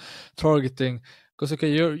question was targeting. Because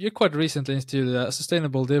you're quite recently instituted a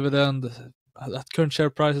sustainable dividend at current share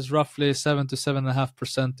prices, roughly 7 to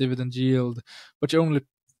 7.5% dividend yield, but you're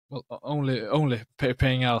only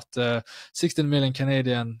paying out 16 million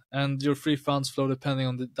Canadian, and your free funds flow, depending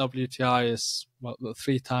on the WTI, is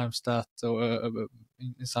 3 times that,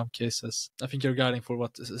 in some cases. I think you're guiding for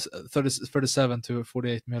 37 to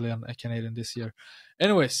 48 million Canadian this year.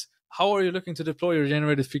 Anyways, how are you looking to deploy your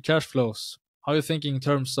generated free cash flows? How are you thinking in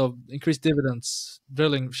terms of increased dividends,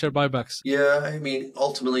 drilling, share buybacks? Yeah, I mean,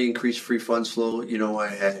 ultimately increased free funds flow,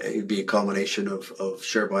 it'd be a combination of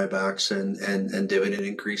share buybacks and dividend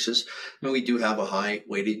increases. I mean, we do have a high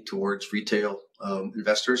weighting towards retail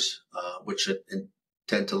investors, which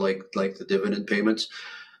tend to like the dividend payments.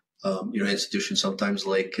 Institutions sometimes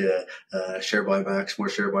like share buybacks, more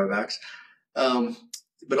share buybacks.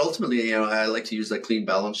 But ultimately, I like to use that clean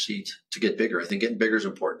balance sheet to get bigger. I think getting bigger is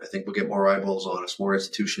important. I think we'll get more eyeballs on us, more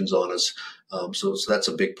institutions on us. So that's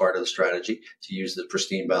a big part of the strategy, to use the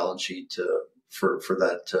pristine balance sheet for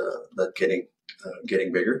that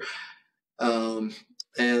getting bigger. And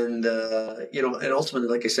ultimately,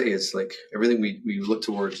 like I say, it's like everything we look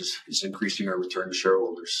towards is increasing our return to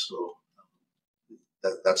shareholders. So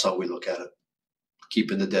that's how we look at it.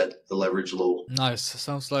 Keeping the leverage low. Nice.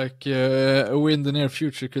 Sounds like we in the near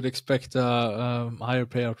future could expect a higher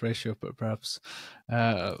payout ratio, perhaps,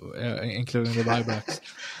 including the buybacks.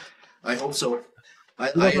 I hope so.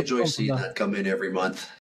 I enjoy seeing that come in every month.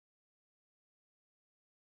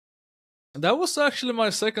 That was actually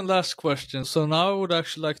my second last question. So now I would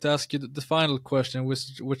actually like to ask you the final question,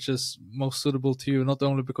 which is most suitable to you, not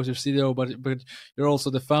only because you're CDO, but you're also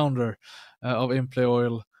the founder of Inplay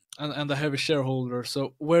Oil. And a heavy shareholder.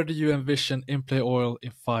 So where do you envision Inplay Oil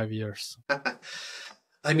in 5 years?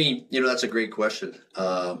 I mean, that's a great question.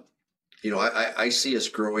 I see us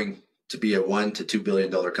growing to be a $1 to $2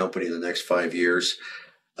 billion company in the next 5 years,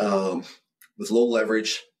 with low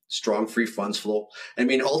leverage, strong free funds flow. I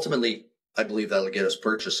mean, ultimately, I believe that'll get us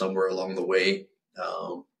purchased somewhere along the way,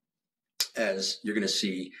 as you're going to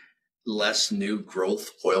see less new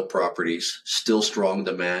growth oil properties, still strong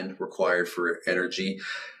demand required for energy.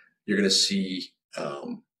 You're going to see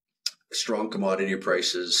strong commodity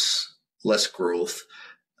prices, less growth.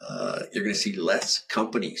 You're going to see less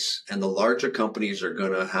companies, and the larger companies are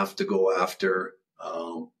going to have to go after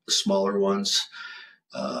the smaller ones,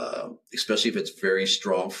 especially if it's very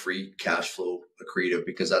strong free cash flow accretive,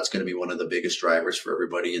 because that's going to be one of the biggest drivers for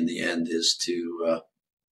everybody in the end, is to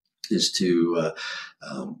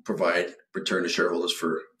provide return to shareholders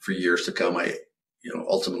for years to come.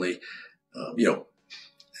 Ultimately,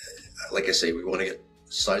 like I say, we want to get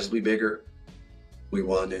sizably bigger. We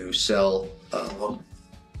want to sell.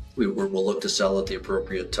 We'll look to sell at the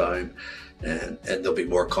appropriate time, and there'll be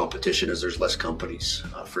more competition as there's less companies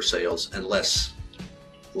for sales, and less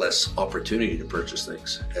opportunity to purchase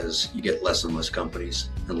things as you get less and less companies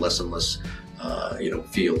and less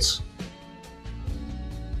fields